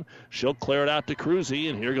Kime. She'll clear it out to Cruzy,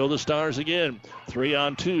 and here go the Stars again.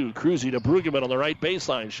 3-on-2. Cruzy to Brueggemann on the right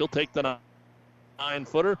baseline. She'll take the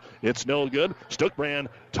 9-footer. It's no good. Stokebrand,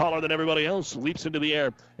 taller than everybody else, leaps into the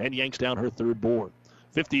air and yanks down her third board.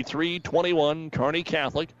 53-21, Kearney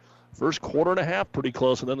Catholic. First quarter and a half pretty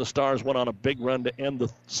close, and then the Stars went on a big run to end the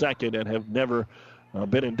second and have never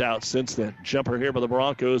been in doubt since then. Jumper here by the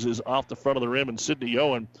Broncos is off the front of the rim, and Sydney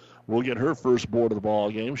Owen will get her first board of the ball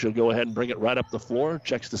game. She'll go ahead and bring it right up the floor.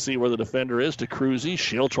 Checks to see where the defender is to Cruzy.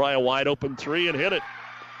 She'll try a wide open three and hit it.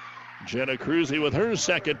 Jenna Cruzy with her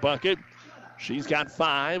second bucket. She's got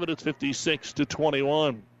 5, and it's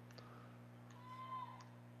 56-21.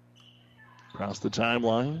 Across the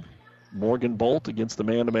timeline, Morgan Bolt against the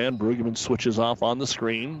man-to-man. Brueggemann switches off on the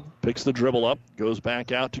screen, picks the dribble up, goes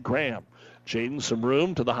back out to Graham. Jaden some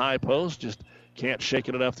room to the high post, just can't shake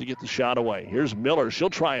it enough to get the shot away. Here's Miller. She'll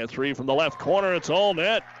try a three from the left corner. It's all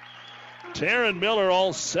net. Taryn Miller,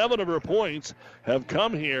 all 7 of her points have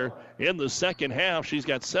come here in the second half. She's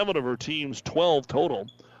got 7 of her team's 12 total.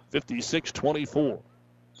 56-24.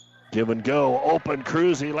 Give and go. Open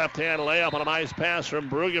Cruzy. Left-hand layup on a nice pass from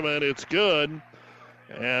Brueggemann. It's good.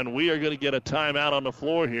 And we are going to get a timeout on the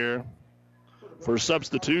floor here for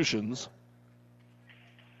substitutions.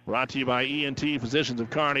 Brought to you by ENT Physicians of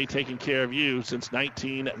Kearney, taking care of you since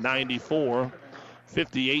 1994.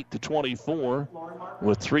 58-24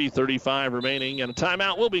 with 3:35 remaining. And a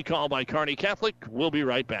timeout will be called by Kearney Catholic. We'll be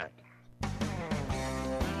right back.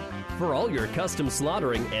 For all your custom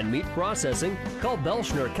slaughtering and meat processing, call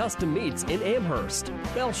Belschner Custom Meats in Amherst.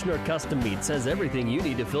 Belschner Custom Meats has everything you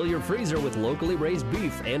need to fill your freezer with locally raised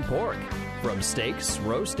beef and pork. From steaks,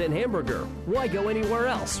 roast, and hamburger, why go anywhere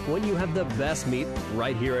else when you have the best meat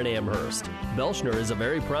right here in Amherst? Belschner is a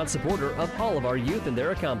very proud supporter of all of our youth and their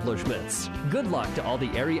accomplishments. Good luck to all the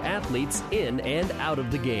area athletes in and out of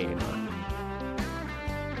the game.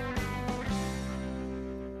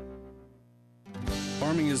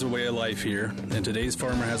 Farming is a way of life here, and today's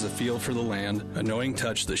farmer has a feel for the land, a knowing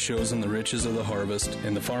touch that shows in the riches of the harvest,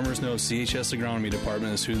 and the farmers know CHS Agronomy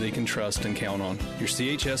Department is who they can trust and count on. Your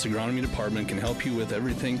CHS Agronomy Department can help you with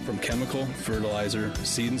everything from chemical, fertilizer,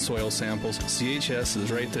 seed and soil samples. CHS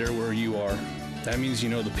is right there where you are. That means you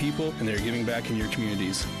know the people, and they're giving back in your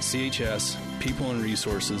communities. CHS, people and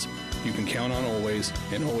resources, you can count on always,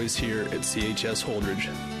 and always here at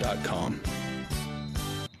chsholdridge.com.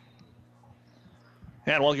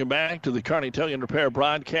 And welcome back to the Kearney Towing and Repair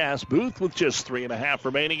broadcast booth with just 3.5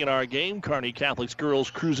 remaining in our game. Kearney Catholic's girls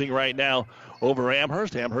cruising right now over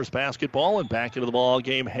Amherst. Amherst basketball, and back into the ball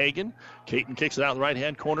game, Hagan. Caton kicks it out in the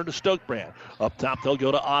right-hand corner to Stokebrand. Up top, they'll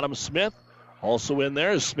go to Autumn Smith. Also in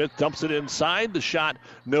there, Smith dumps it inside. The shot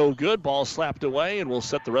no good. Ball slapped away, and we'll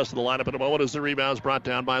set the rest of the lineup in a moment as the rebound's brought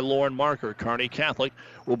down by Lauren Marker. Kearney Catholic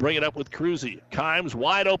will bring it up with Cruzy. Kimes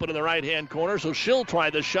wide open in the right-hand corner, so she'll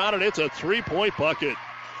try the shot, and it's a three-point bucket.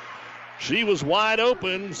 She was wide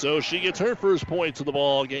open, so she gets her first points of the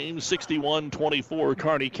ball game. 61-24,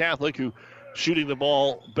 Kearney Catholic, who shooting the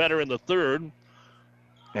ball better in the third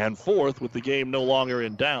and fourth with the game no longer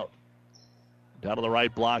in doubt. Down on the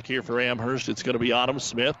right block here for Amherst, it's going to be Autumn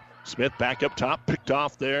Smith. Smith back up top, picked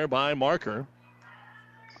off there by Marker.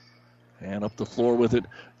 And up the floor with it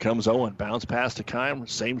comes Owen. Bounce pass to Kime.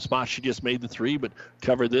 Same spot she just made the three, but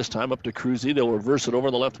covered this time up to Cruzy. They'll reverse it over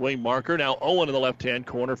the left wing. Marker. Now Owen in the left-hand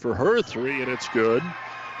corner for her three, and it's good.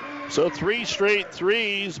 So 3 straight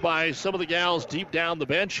threes by some of the gals deep down the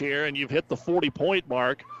bench here, and you've hit the 40-point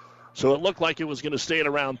mark. So it looked like it was going to stay at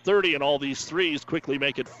around 30, and all these threes quickly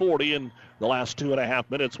make it 40, and the last 2.5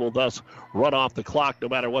 minutes will thus run off the clock no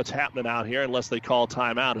matter what's happening out here unless they call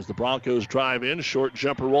timeout as the Broncos drive in. Short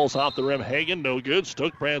jumper rolls off the rim. Hagan, no good.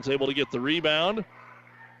 Stokebrand's able to get the rebound,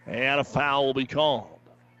 and a foul will be called.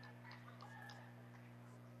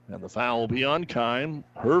 And the foul will be on Kime,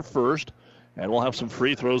 her first, and we'll have some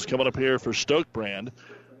free throws coming up here for Stokebrand.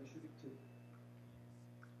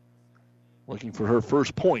 Looking for her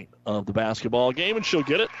first point of the basketball game, and she'll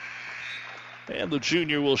get it. And the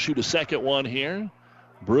junior will shoot a second one here.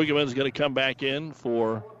 Brueggemann's going to come back in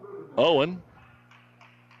for Owen.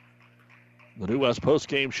 The New West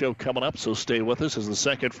postgame show coming up, so stay with us as the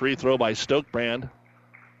second free throw by Stokebrand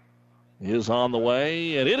is on the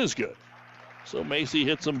way, and it is good. So Macy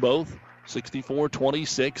hits them both,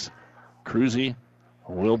 64-26. Cruzy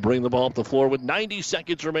will bring the ball up the floor with 90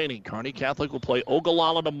 seconds remaining. Kearney Catholic will play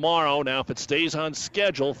Ogallala tomorrow. Now, if it stays on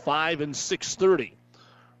schedule, 5 and 6:30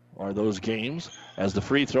 are those games. As the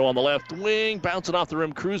free throw on the left wing, bouncing off the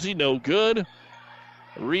rim, Cruzy, no good.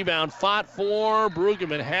 Rebound fought for.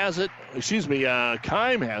 Brueggemann has it,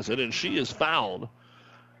 Keim has it, and she is fouled.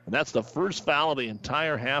 And that's the first foul of the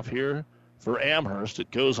entire half here for Amherst.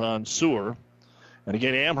 It goes on Sewer. And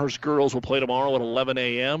again, Amherst girls will play tomorrow at 11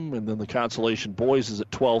 a.m., and then the Consolation boys is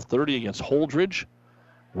at 12:30 against Holdridge.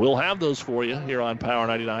 We'll have those for you here on Power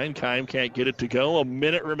 99. Keim can't get it to go. A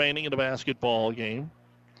minute remaining in the basketball game.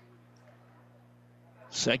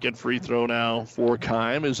 Second free throw now for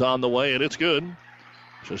Keim is on the way, and it's good.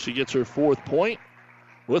 So she gets her fourth point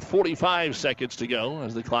with 45 seconds to go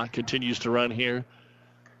as the clock continues to run here.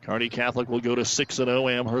 Kearney Catholic will go to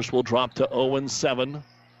 6-0. Amherst will drop to 0-7.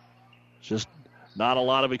 Just not a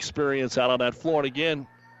lot of experience out on that floor. And again,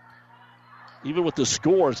 even with the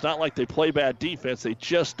score, it's not like they play bad defense. They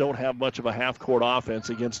just don't have much of a half-court offense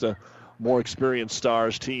against a more experienced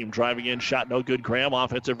Stars team. Driving in, shot no good. Graham,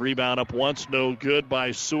 offensive rebound up once, no good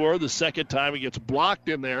by Sewer. The second time it gets blocked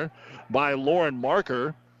in there by Lauren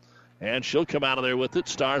Marker, and she'll come out of there with it.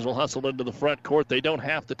 Stars will hustle into the front court. They don't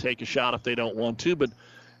have to take a shot if they don't want to, but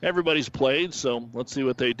everybody's played, so let's see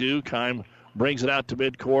what they do. Keim brings it out to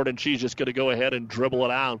midcourt, and she's just going to go ahead and dribble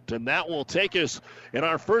it out. And that will take us in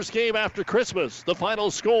our first game after Christmas. The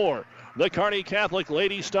final score, the Kearney Catholic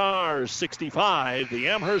Lady Stars 65, the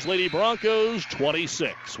Amherst Lady Broncos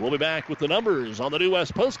 26. We'll be back with the numbers on the New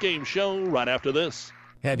West postgame show right after this.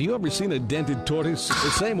 Have you ever seen a dented tortoise?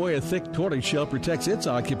 The same way a thick tortoise shell protects its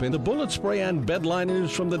occupant, the bullet spray on bed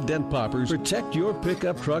liners from the Dent Poppers protect your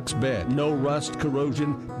pickup truck's bed. No rust,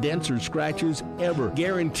 corrosion, dents, or scratches ever.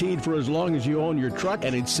 Guaranteed for as long as you own your truck,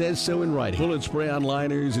 and it says so in writing. Bullet spray on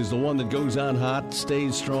liners is the one that goes on hot,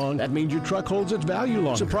 stays strong. That means your truck holds its value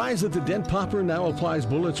longer. Surprised that the Dent Popper now applies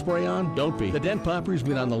bullet spray on? Don't be. The Dent Popper's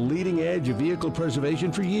been on the leading edge of vehicle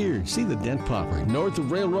preservation for years. See the Dent Popper north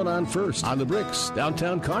of Railroad on First, on the Bricks,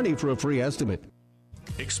 downtown Kearney for a free estimate.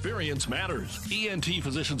 Experience matters. ENT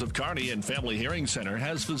Physicians of Kearney and Family Hearing Center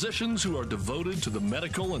has physicians who are devoted to the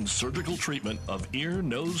medical and surgical treatment of ear,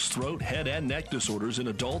 nose, throat, head, and neck disorders in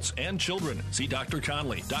adults and children. See Dr.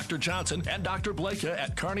 Conley, Dr. Johnson, and Dr. Blakea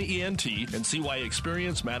at Kearney ENT and see why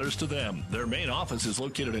experience matters to them. Their main office is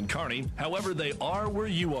located in Kearney. However, they are where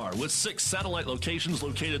you are. With 6 satellite locations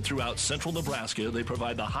located throughout central Nebraska, they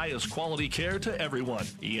provide the highest quality care to everyone.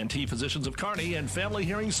 ENT Physicians of Kearney and Family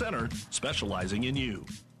Hearing Center, specializing in you.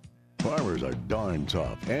 Farmers are darn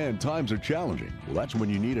tough, and times are challenging. Well, that's when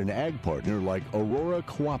you need an ag partner like Aurora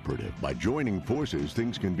Cooperative. By joining forces,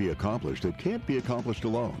 things can be accomplished that can't be accomplished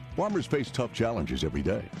alone. Farmers face tough challenges every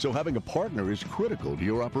day, so having a partner is critical to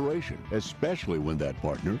your operation, especially when that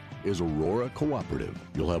partner is Aurora Cooperative.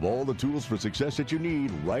 You'll have all the tools for success that you need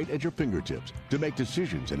right at your fingertips to make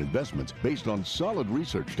decisions and investments based on solid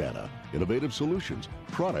research data, innovative solutions,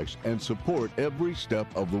 products, and support every step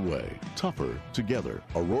of the way. Tougher together.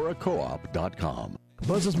 AuroraCoop.com.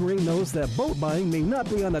 Buzz's Marine knows that boat buying may not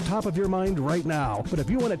be on the top of your mind right now, but if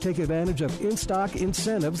you want to take advantage of in-stock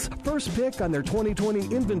incentives, first pick on their 2020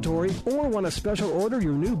 inventory, or want to special order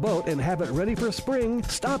your new boat and have it ready for spring,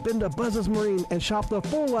 stop into Buzz's Marine and shop the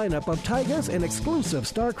full lineup of Tigers and exclusive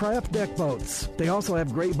StarCraft deck boats. They also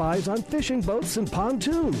have great buys on fishing boats and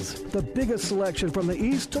pontoons. The biggest selection from the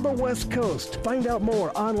east to the west coast. Find out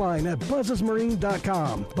more online at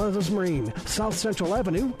buzzesmarine.com. Buzz's Marine, South Central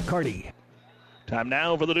Avenue, Kearney. Time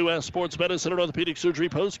now for the New West Sports Medicine and Orthopedic Surgery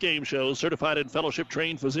post-game show. Certified and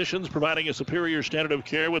fellowship-trained physicians providing a superior standard of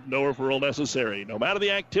care with no referral necessary. No matter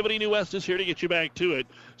the activity, New West is here to get you back to it.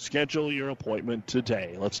 Schedule your appointment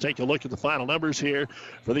today. Let's take a look at the final numbers here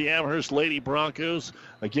for the Amherst Lady Broncos.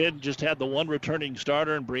 Again, just had the one returning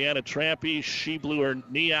starter, and Brianna Trampy. She blew her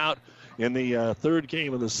knee out in the third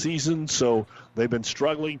game of the season, so they've been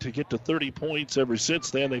struggling to get to 30 points ever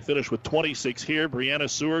since then. They finished with 26 here. Brianna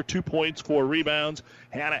Sewer, 2 points, 4 rebounds.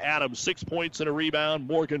 Hannah Adams, 6 points and a rebound.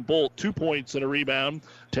 Morgan Bolt, 2 points and a rebound.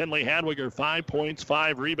 Tenley Hadwiger, 5 points,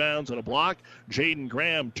 5 rebounds and a block. Jaden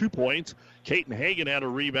Graham, 2 points. Kaiten Hagan had a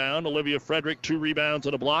rebound. Olivia Frederick, 2 rebounds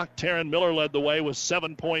and a block. Taryn Miller led the way with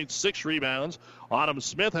 7 points, 6 rebounds. Autumn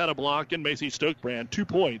Smith had a block, and Macy Stokebrand, 2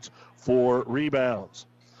 points, 4 rebounds.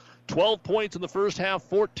 12 points in the first half,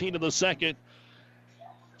 14 in the second.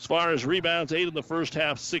 As far as rebounds, 8 in the first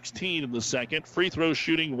half, 16 in the second. Free throw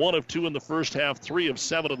shooting, 1 of 2 in the first half, 3 of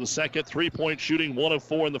 7 in the second. 3-point shooting, 1 of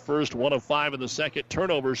 4 in the first, 1 of 5 in the second.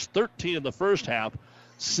 Turnovers, 13 in the first half,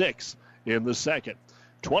 6 in the second.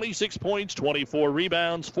 26 points, 24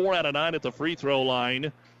 rebounds, 4 out of 9 at the free throw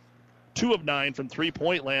line. 2 of 9 from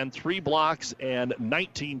three-point land, 3 blocks, and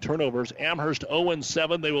 19 turnovers. Amherst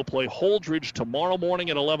 0-7. They will play Holdridge tomorrow morning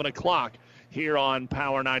at 11 o'clock here on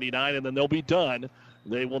Power 99, and then they'll be done.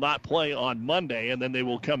 They will not play on Monday, and then they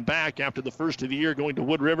will come back after the first of the year, going to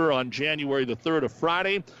Wood River on January the 3rd, of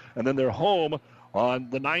Friday, and then they're home on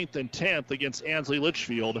the 9th and 10th against Ansley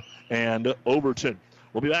Litchfield and Overton.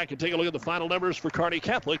 We'll be back and take a look at the final numbers for Kearney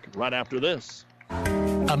Catholic right after this.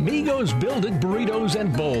 Amigos Build-It Burritos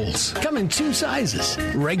and Bowls come in 2 sizes,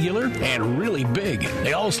 regular and really big.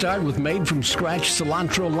 They all start with made-from-scratch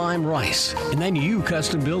cilantro lime rice, and then you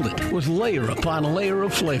custom build it with layer upon layer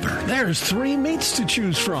of flavor. There's 3 meats to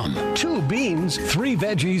choose from, 2 beans, 3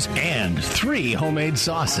 veggies, and 3 homemade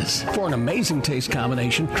sauces. For an amazing taste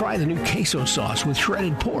combination, try the new queso sauce with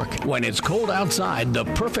shredded pork. When it's cold outside, the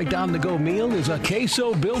perfect on-the-go meal is a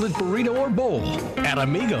queso Build-It Burrito or bowl at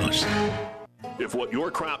Amigos. If what your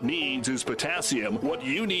crop needs is potassium, what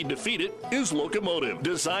you need to feed it is Locomotive.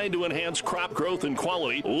 Designed to enhance crop growth and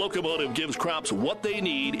quality, Locomotive gives crops what they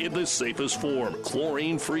need in the safest form.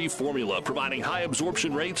 Chlorine-free formula, providing high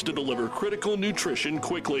absorption rates to deliver critical nutrition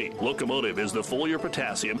quickly. Locomotive is the foliar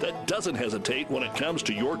potassium that doesn't hesitate when it comes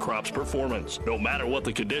to your crop's performance. No matter what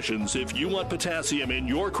the conditions, if you want potassium in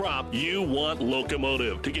your crop, you want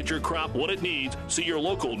Locomotive. To get your crop what it needs, see your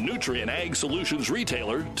local Nutrient Ag Solutions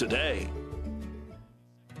retailer today.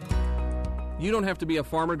 You don't have to be a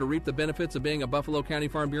farmer to reap the benefits of being a Buffalo County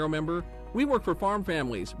Farm Bureau member. We work for farm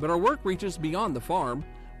families, but our work reaches beyond the farm.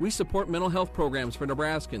 We support mental health programs for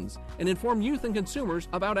Nebraskans and inform youth and consumers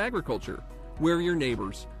about agriculture. We're your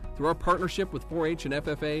neighbors. Through our partnership with 4-H and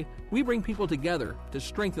FFA, we bring people together to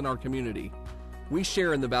strengthen our community. We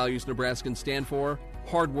share in the values Nebraskans stand for: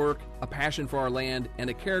 hard work, a passion for our land,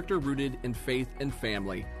 and a character rooted in faith and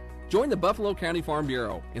family. Join the Buffalo County Farm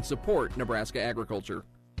Bureau and support Nebraska agriculture.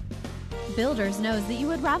 Builders knows that you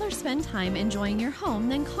would rather spend time enjoying your home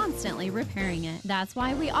than constantly repairing it. That's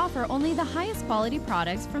why we offer only the highest quality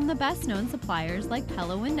products from the best known suppliers like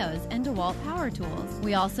Pella Windows and DeWalt Power Tools.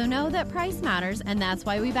 We also know that price matters, and that's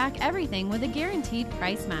why we back everything with a guaranteed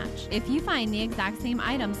price match. If you find the exact same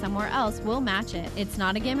item somewhere else, we'll match it. It's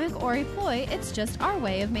not a gimmick or a ploy, it's just our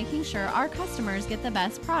way of making sure our customers get the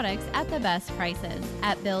best products at the best prices.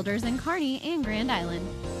 At Builders in Kearney and Grand Island.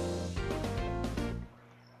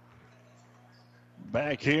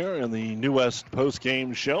 Back here in the New West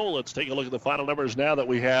post-game show, let's take a look at the final numbers now that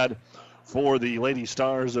we had for the Lady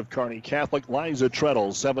Stars of Kearney Catholic. Liza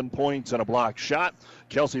Treadle, 7 points and a block shot.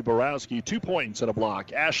 Kelsey Borowski, 2 points and a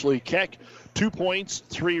block. Ashley Keck, 2 points,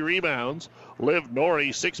 3 rebounds. Liv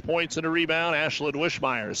Norrie, 6 points and a rebound. Ashlyn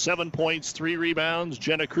Wishmeyer, 7 points, 3 rebounds.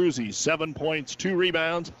 Jenna Cruzy, 7 points, 2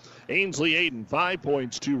 rebounds. Ainsley Aiden, 5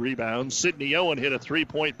 points, 2 rebounds. Sydney Owen hit a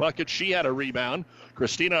 3-point bucket. She had a rebound.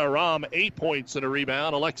 Christina Aram, 8 points and a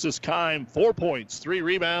rebound. Alexis Kime, 4 points, 3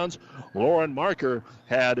 rebounds. Lauren Marker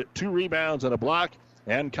had 2 rebounds and a block.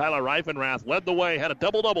 And Kyla Reifenrath led the way, had a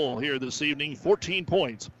double-double here this evening, 14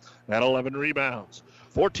 points and 11 rebounds.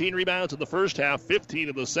 14 rebounds in the first half, 15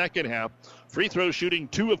 in the second half. Free throw shooting,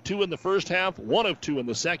 2 of 2 in the first half, 1 of 2 in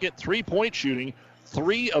the second. 3-point shooting,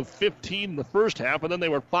 3 of 15 in the first half, and then they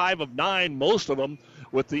were 5 of 9, most of them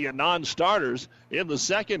with the non-starters in the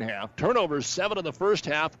second half. Turnovers, 7 in the first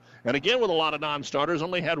half, and again with a lot of non-starters,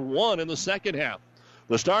 only had 1 in the second half.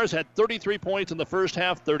 The Stars had 33 points in the first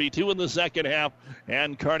half, 32 in the second half,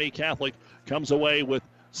 and Kearney Catholic comes away with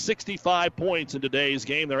 65 points in today's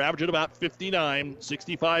game. They're averaging about 59,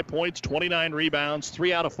 65 points, 29 rebounds,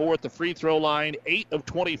 3 out of 4 at the free throw line, 8 of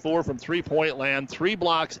 24 from three-point land, 3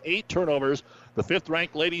 blocks, 8 turnovers. The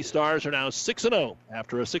 5th-ranked Lady Stars are now 6-0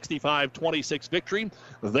 after a 65-26 victory.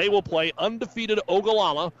 They will play undefeated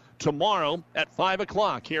Ogallala tomorrow at 5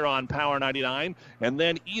 o'clock here on Power 99, and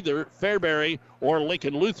then either Fairbury or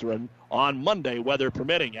Lincoln Lutheran on Monday, weather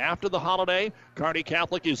permitting. After the holiday, Kearney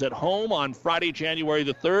Catholic is at home on Friday, January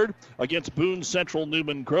the 3rd against Boone Central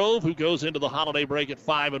Newman Grove, who goes into the holiday break at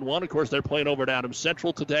 5-1. Of course, they're playing over at Adams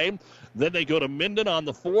Central today. Then they go to Minden on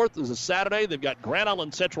the 4th. This is Saturday. They've got Grand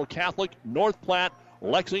Island Central Catholic, North Platte,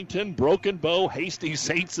 Lexington, Broken Bow, Hastings,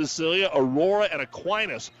 St. Cecilia, Aurora, and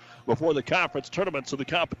Aquinas before the conference tournament. So the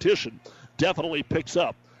competition definitely picks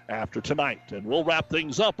up after tonight. And we'll wrap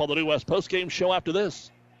things up on the New West postgame show after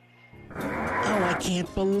this. Oh, I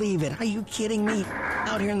can't believe it. Are you kidding me?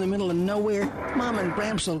 Out here in the middle of nowhere, Mom and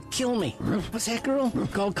Gramps will kill me. What's that, girl?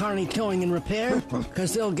 Call Kearney Towing and Repair?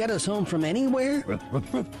 Because they'll get us home from anywhere?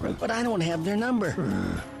 But I don't have their number.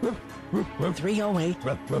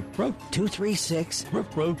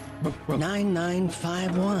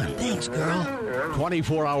 308-236-9951. Thanks, girl.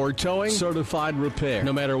 24-hour towing, certified repair.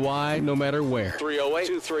 No matter why, no matter where.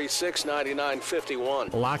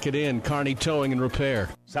 308-236-9951. Lock it in, Kearney Towing and Repair.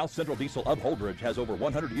 South Central Diesel uphold Holdridge has over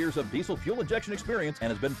 100 years of diesel fuel injection experience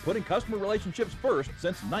and has been putting customer relationships first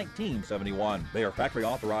since 1971. They are factory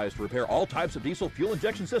authorized to repair all types of diesel fuel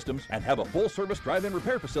injection systems and have a full-service drive-in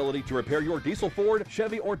repair facility to repair your diesel Ford,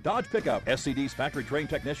 Chevy, or Dodge pickup. SCD's factory-trained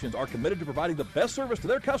technicians are committed to providing the best service to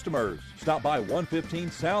their customers. Stop by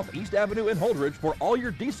 115 South East Avenue in Holdridge for all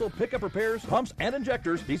your diesel pickup repairs, pumps and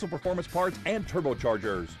injectors, diesel performance parts, and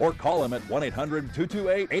turbochargers. Or call them at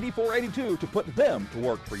 1-800-228-8482 to put them to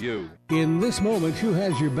work for you. In this moment, who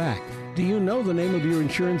has your back? Do you know the name of your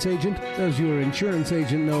insurance agent? Does your insurance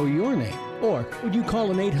agent know your name? Or would you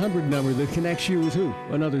call an 800 number that connects you with who?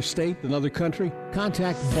 Another state, another country?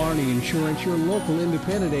 Contact Barney Insurance, your local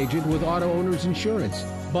independent agent with Auto Owners Insurance.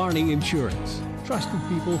 Barney Insurance. Trusted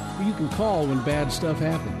people who you can call when bad stuff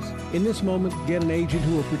happens. In this moment, get an agent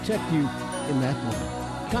who will protect you in that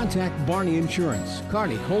moment. Contact Barney Insurance,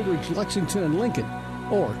 Kearney, Holdridge, Lexington, and Lincoln.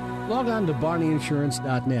 Or log on to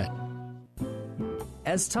barneyinsurance.net.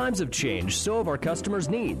 As times have changed, so have our customers'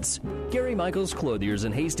 needs. Gary Michaels Clothiers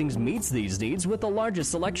in Hastings meets these needs with the largest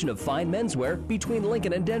selection of fine menswear between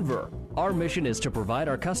Lincoln and Denver. Our mission is to provide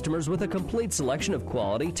our customers with a complete selection of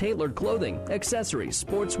quality, tailored clothing, accessories,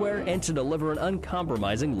 sportswear, and to deliver an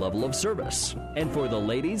uncompromising level of service. And for the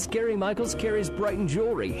ladies, Gary Michaels carries Brighton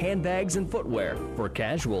jewelry, handbags, and footwear. For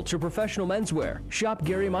casual to professional menswear, shop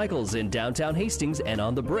Gary Michaels in downtown Hastings and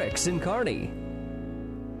on the Bricks in Kearney.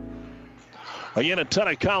 Again, a ton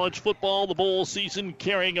of college football, the bowl season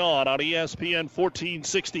carrying on ESPN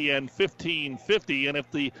 1460 and 1550. And if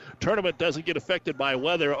the tournament doesn't get affected by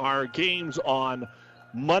weather, our games on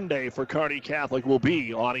Monday for Kearney Catholic will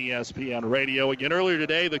be on ESPN Radio. Again, earlier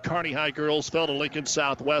today, the Kearney High girls fell to Lincoln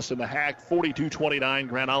Southwest in the HAC 42-29.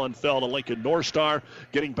 Grand Island fell to Lincoln North Star.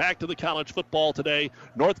 Getting back to the college football today,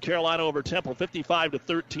 North Carolina over Temple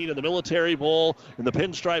 55-13 in the Military Bowl. In the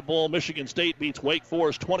Pinstripe Bowl, Michigan State beats Wake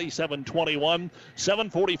Forest 27-21.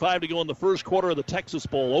 7:45 to go in the first quarter of the Texas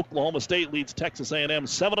Bowl. Oklahoma State leads Texas A&M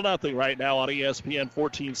 7-0 right now on ESPN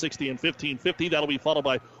 1460 and 1550. That'll be followed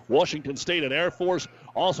by Washington State and Air Force.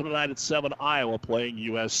 Also tonight at 7, Iowa playing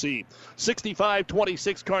USC.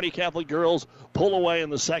 65-26, Kearney Catholic girls pull away in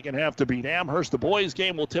the second half to beat Amherst. The boys'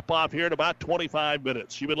 game will tip off here in about 25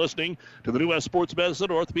 minutes. You've been listening to the New West Sports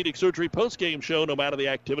Medicine Orthopedic Surgery postgame show. No matter the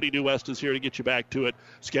activity, New West is here to get you back to it.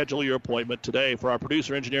 Schedule your appointment today. For our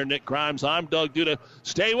producer-engineer, Nick Grimes, I'm Doug Duda.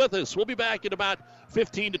 Stay with us. We'll be back in about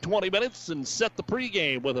 15 to 20 minutes and set the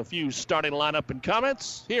pregame with a few starting lineup and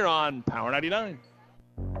comments here on Power 99.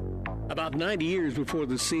 About 90 years before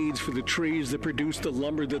the seeds for the trees that produce the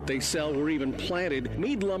lumber that they sell were even planted,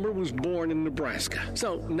 Mead Lumber was born in Nebraska.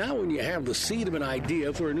 So now when you have the seed of an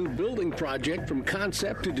idea for a new building project from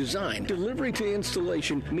concept to design, delivery to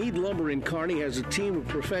installation, Mead Lumber in Kearney has a team of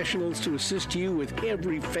professionals to assist you with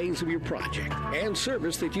every phase of your project and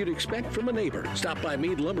service that you'd expect from a neighbor. Stop by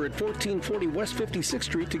Mead Lumber at 1440 West 56th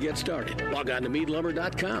Street to get started. Log on to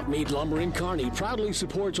meadlumber.com. Mead Lumber in Kearney proudly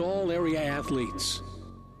supports all area athletes.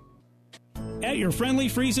 At your friendly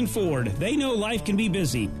Friesen Ford, they know life can be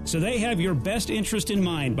busy, so they have your best interest in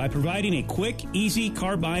mind by providing a quick, easy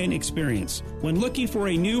car buying experience. When looking for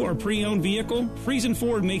a new or pre-owned vehicle, Friesen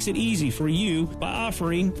Ford makes it easy for you by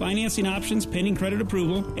offering financing options pending credit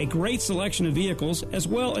approval, a great selection of vehicles, as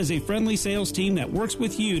well as a friendly sales team that works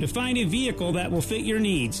with you to find a vehicle that will fit your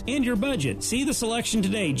needs and your budget. See the selection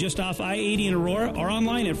today just off I-80 in Aurora or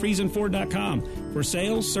online at FriesenFord.com. For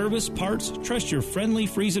sales, service, parts, trust your friendly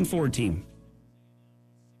Friesen Ford team.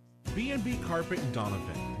 B&B Carpet in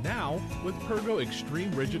Donovan, now with Pergo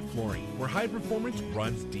Extreme Rigid Flooring, where high performance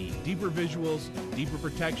runs deep. Deeper visuals, deeper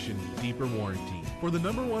protection, deeper warranty. For the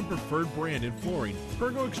 #1 preferred brand in flooring,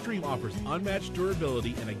 Pergo Extreme offers unmatched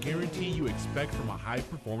durability and a guarantee you expect from a high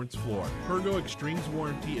performance floor. Pergo Extreme's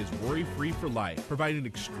warranty is worry-free for life, providing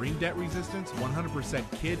extreme debt resistance, 100%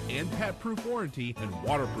 kid and pet-proof warranty, and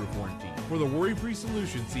waterproof warranty. For the worry-free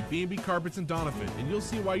solution, see B&B Carpets in Donovan, and you'll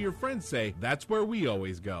see why your friends say that's where we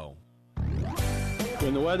always go.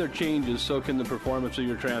 When the weather changes, so can the performance of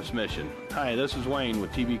your transmission. Hi, this is Wayne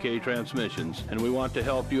with TBK Transmissions, and we want to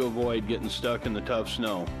help you avoid getting stuck in the tough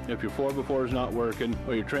snow. If your 4x4 is not working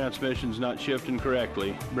or your transmission's not shifting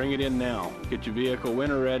correctly, bring it in now. Get your vehicle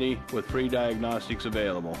winter ready with free diagnostics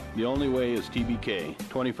available. The only way is TBK,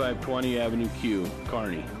 2520 Avenue Q,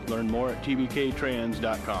 Kearney. Learn more at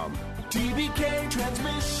tbktrans.com. TBK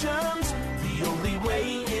Transmissions, the only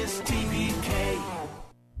way is TBK.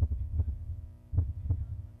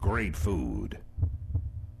 Great food,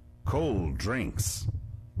 cold drinks,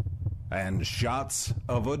 and shots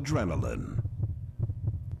of adrenaline.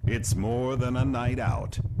 It's more than a night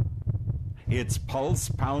out. It's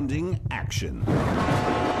pulse-pounding action.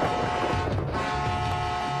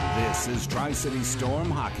 This is Tri-City Storm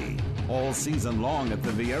Hockey, all season long at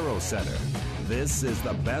the Viero Center. This is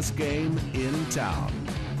the best game in town.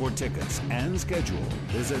 For tickets and schedule,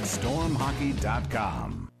 visit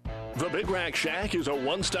stormhockey.com. The Big Rack Shack is a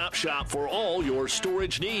one-stop shop for all your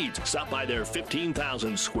storage needs. Stop by their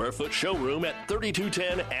 15,000 square foot showroom at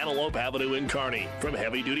 3210 Antelope Avenue in Kearney. From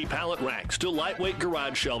heavy-duty pallet racks to lightweight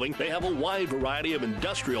garage shelving, they have a wide variety of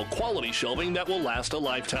industrial quality shelving that will last a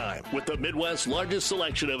lifetime. With the Midwest's largest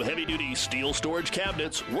selection of heavy-duty steel storage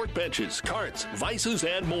cabinets, workbenches, carts, vices,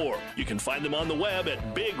 and more. You can find them on the web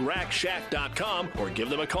at BigRackShack.com or give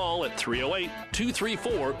them a call at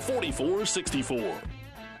 308-234-4464.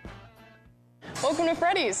 Welcome to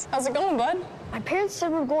Freddy's. How's it going, bud? My parents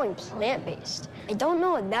said we're going plant-based. I don't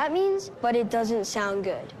know what that means, but it doesn't sound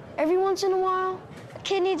good. Every once in a while, a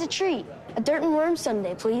kid needs a treat. A dirt and worm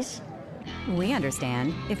sundae, please. We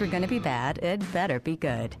understand. If you're going to be bad, it better be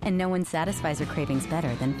good. And no one satisfies your cravings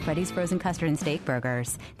better than Freddy's Frozen Custard and Steak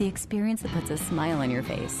Burgers. The experience that puts a smile on your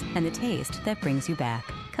face and the taste that brings you back.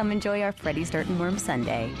 Come enjoy our Freddy's Dirt and Worm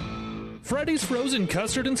Sundae. Freddy's Frozen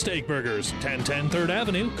Custard and Steak Burgers, 1010 3rd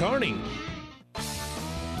Avenue, Kearney.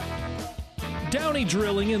 Downey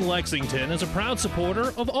Drilling in Lexington is a proud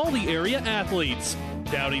supporter of all the area athletes.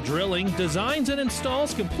 Downey Drilling designs and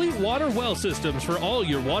installs complete water well systems for all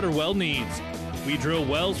your water well needs. We drill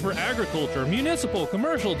wells for agriculture, municipal,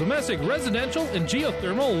 commercial, domestic, residential, and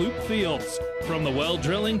geothermal loop fields. From the well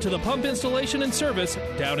drilling to the pump installation and service,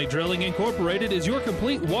 Downey Drilling Incorporated is your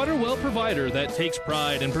complete water well provider that takes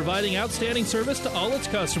pride in providing outstanding service to all its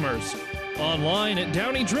customers. Online at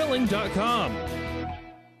downeydrilling.com.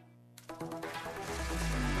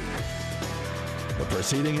 The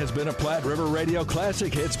proceeding has been a Platte River Radio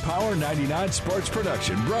Classic Hits Power 99 sports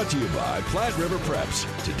production brought to you by Platte River Preps.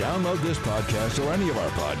 To download this podcast or any of our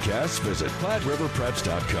podcasts, visit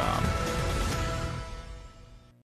PlatteRiverPreps.com.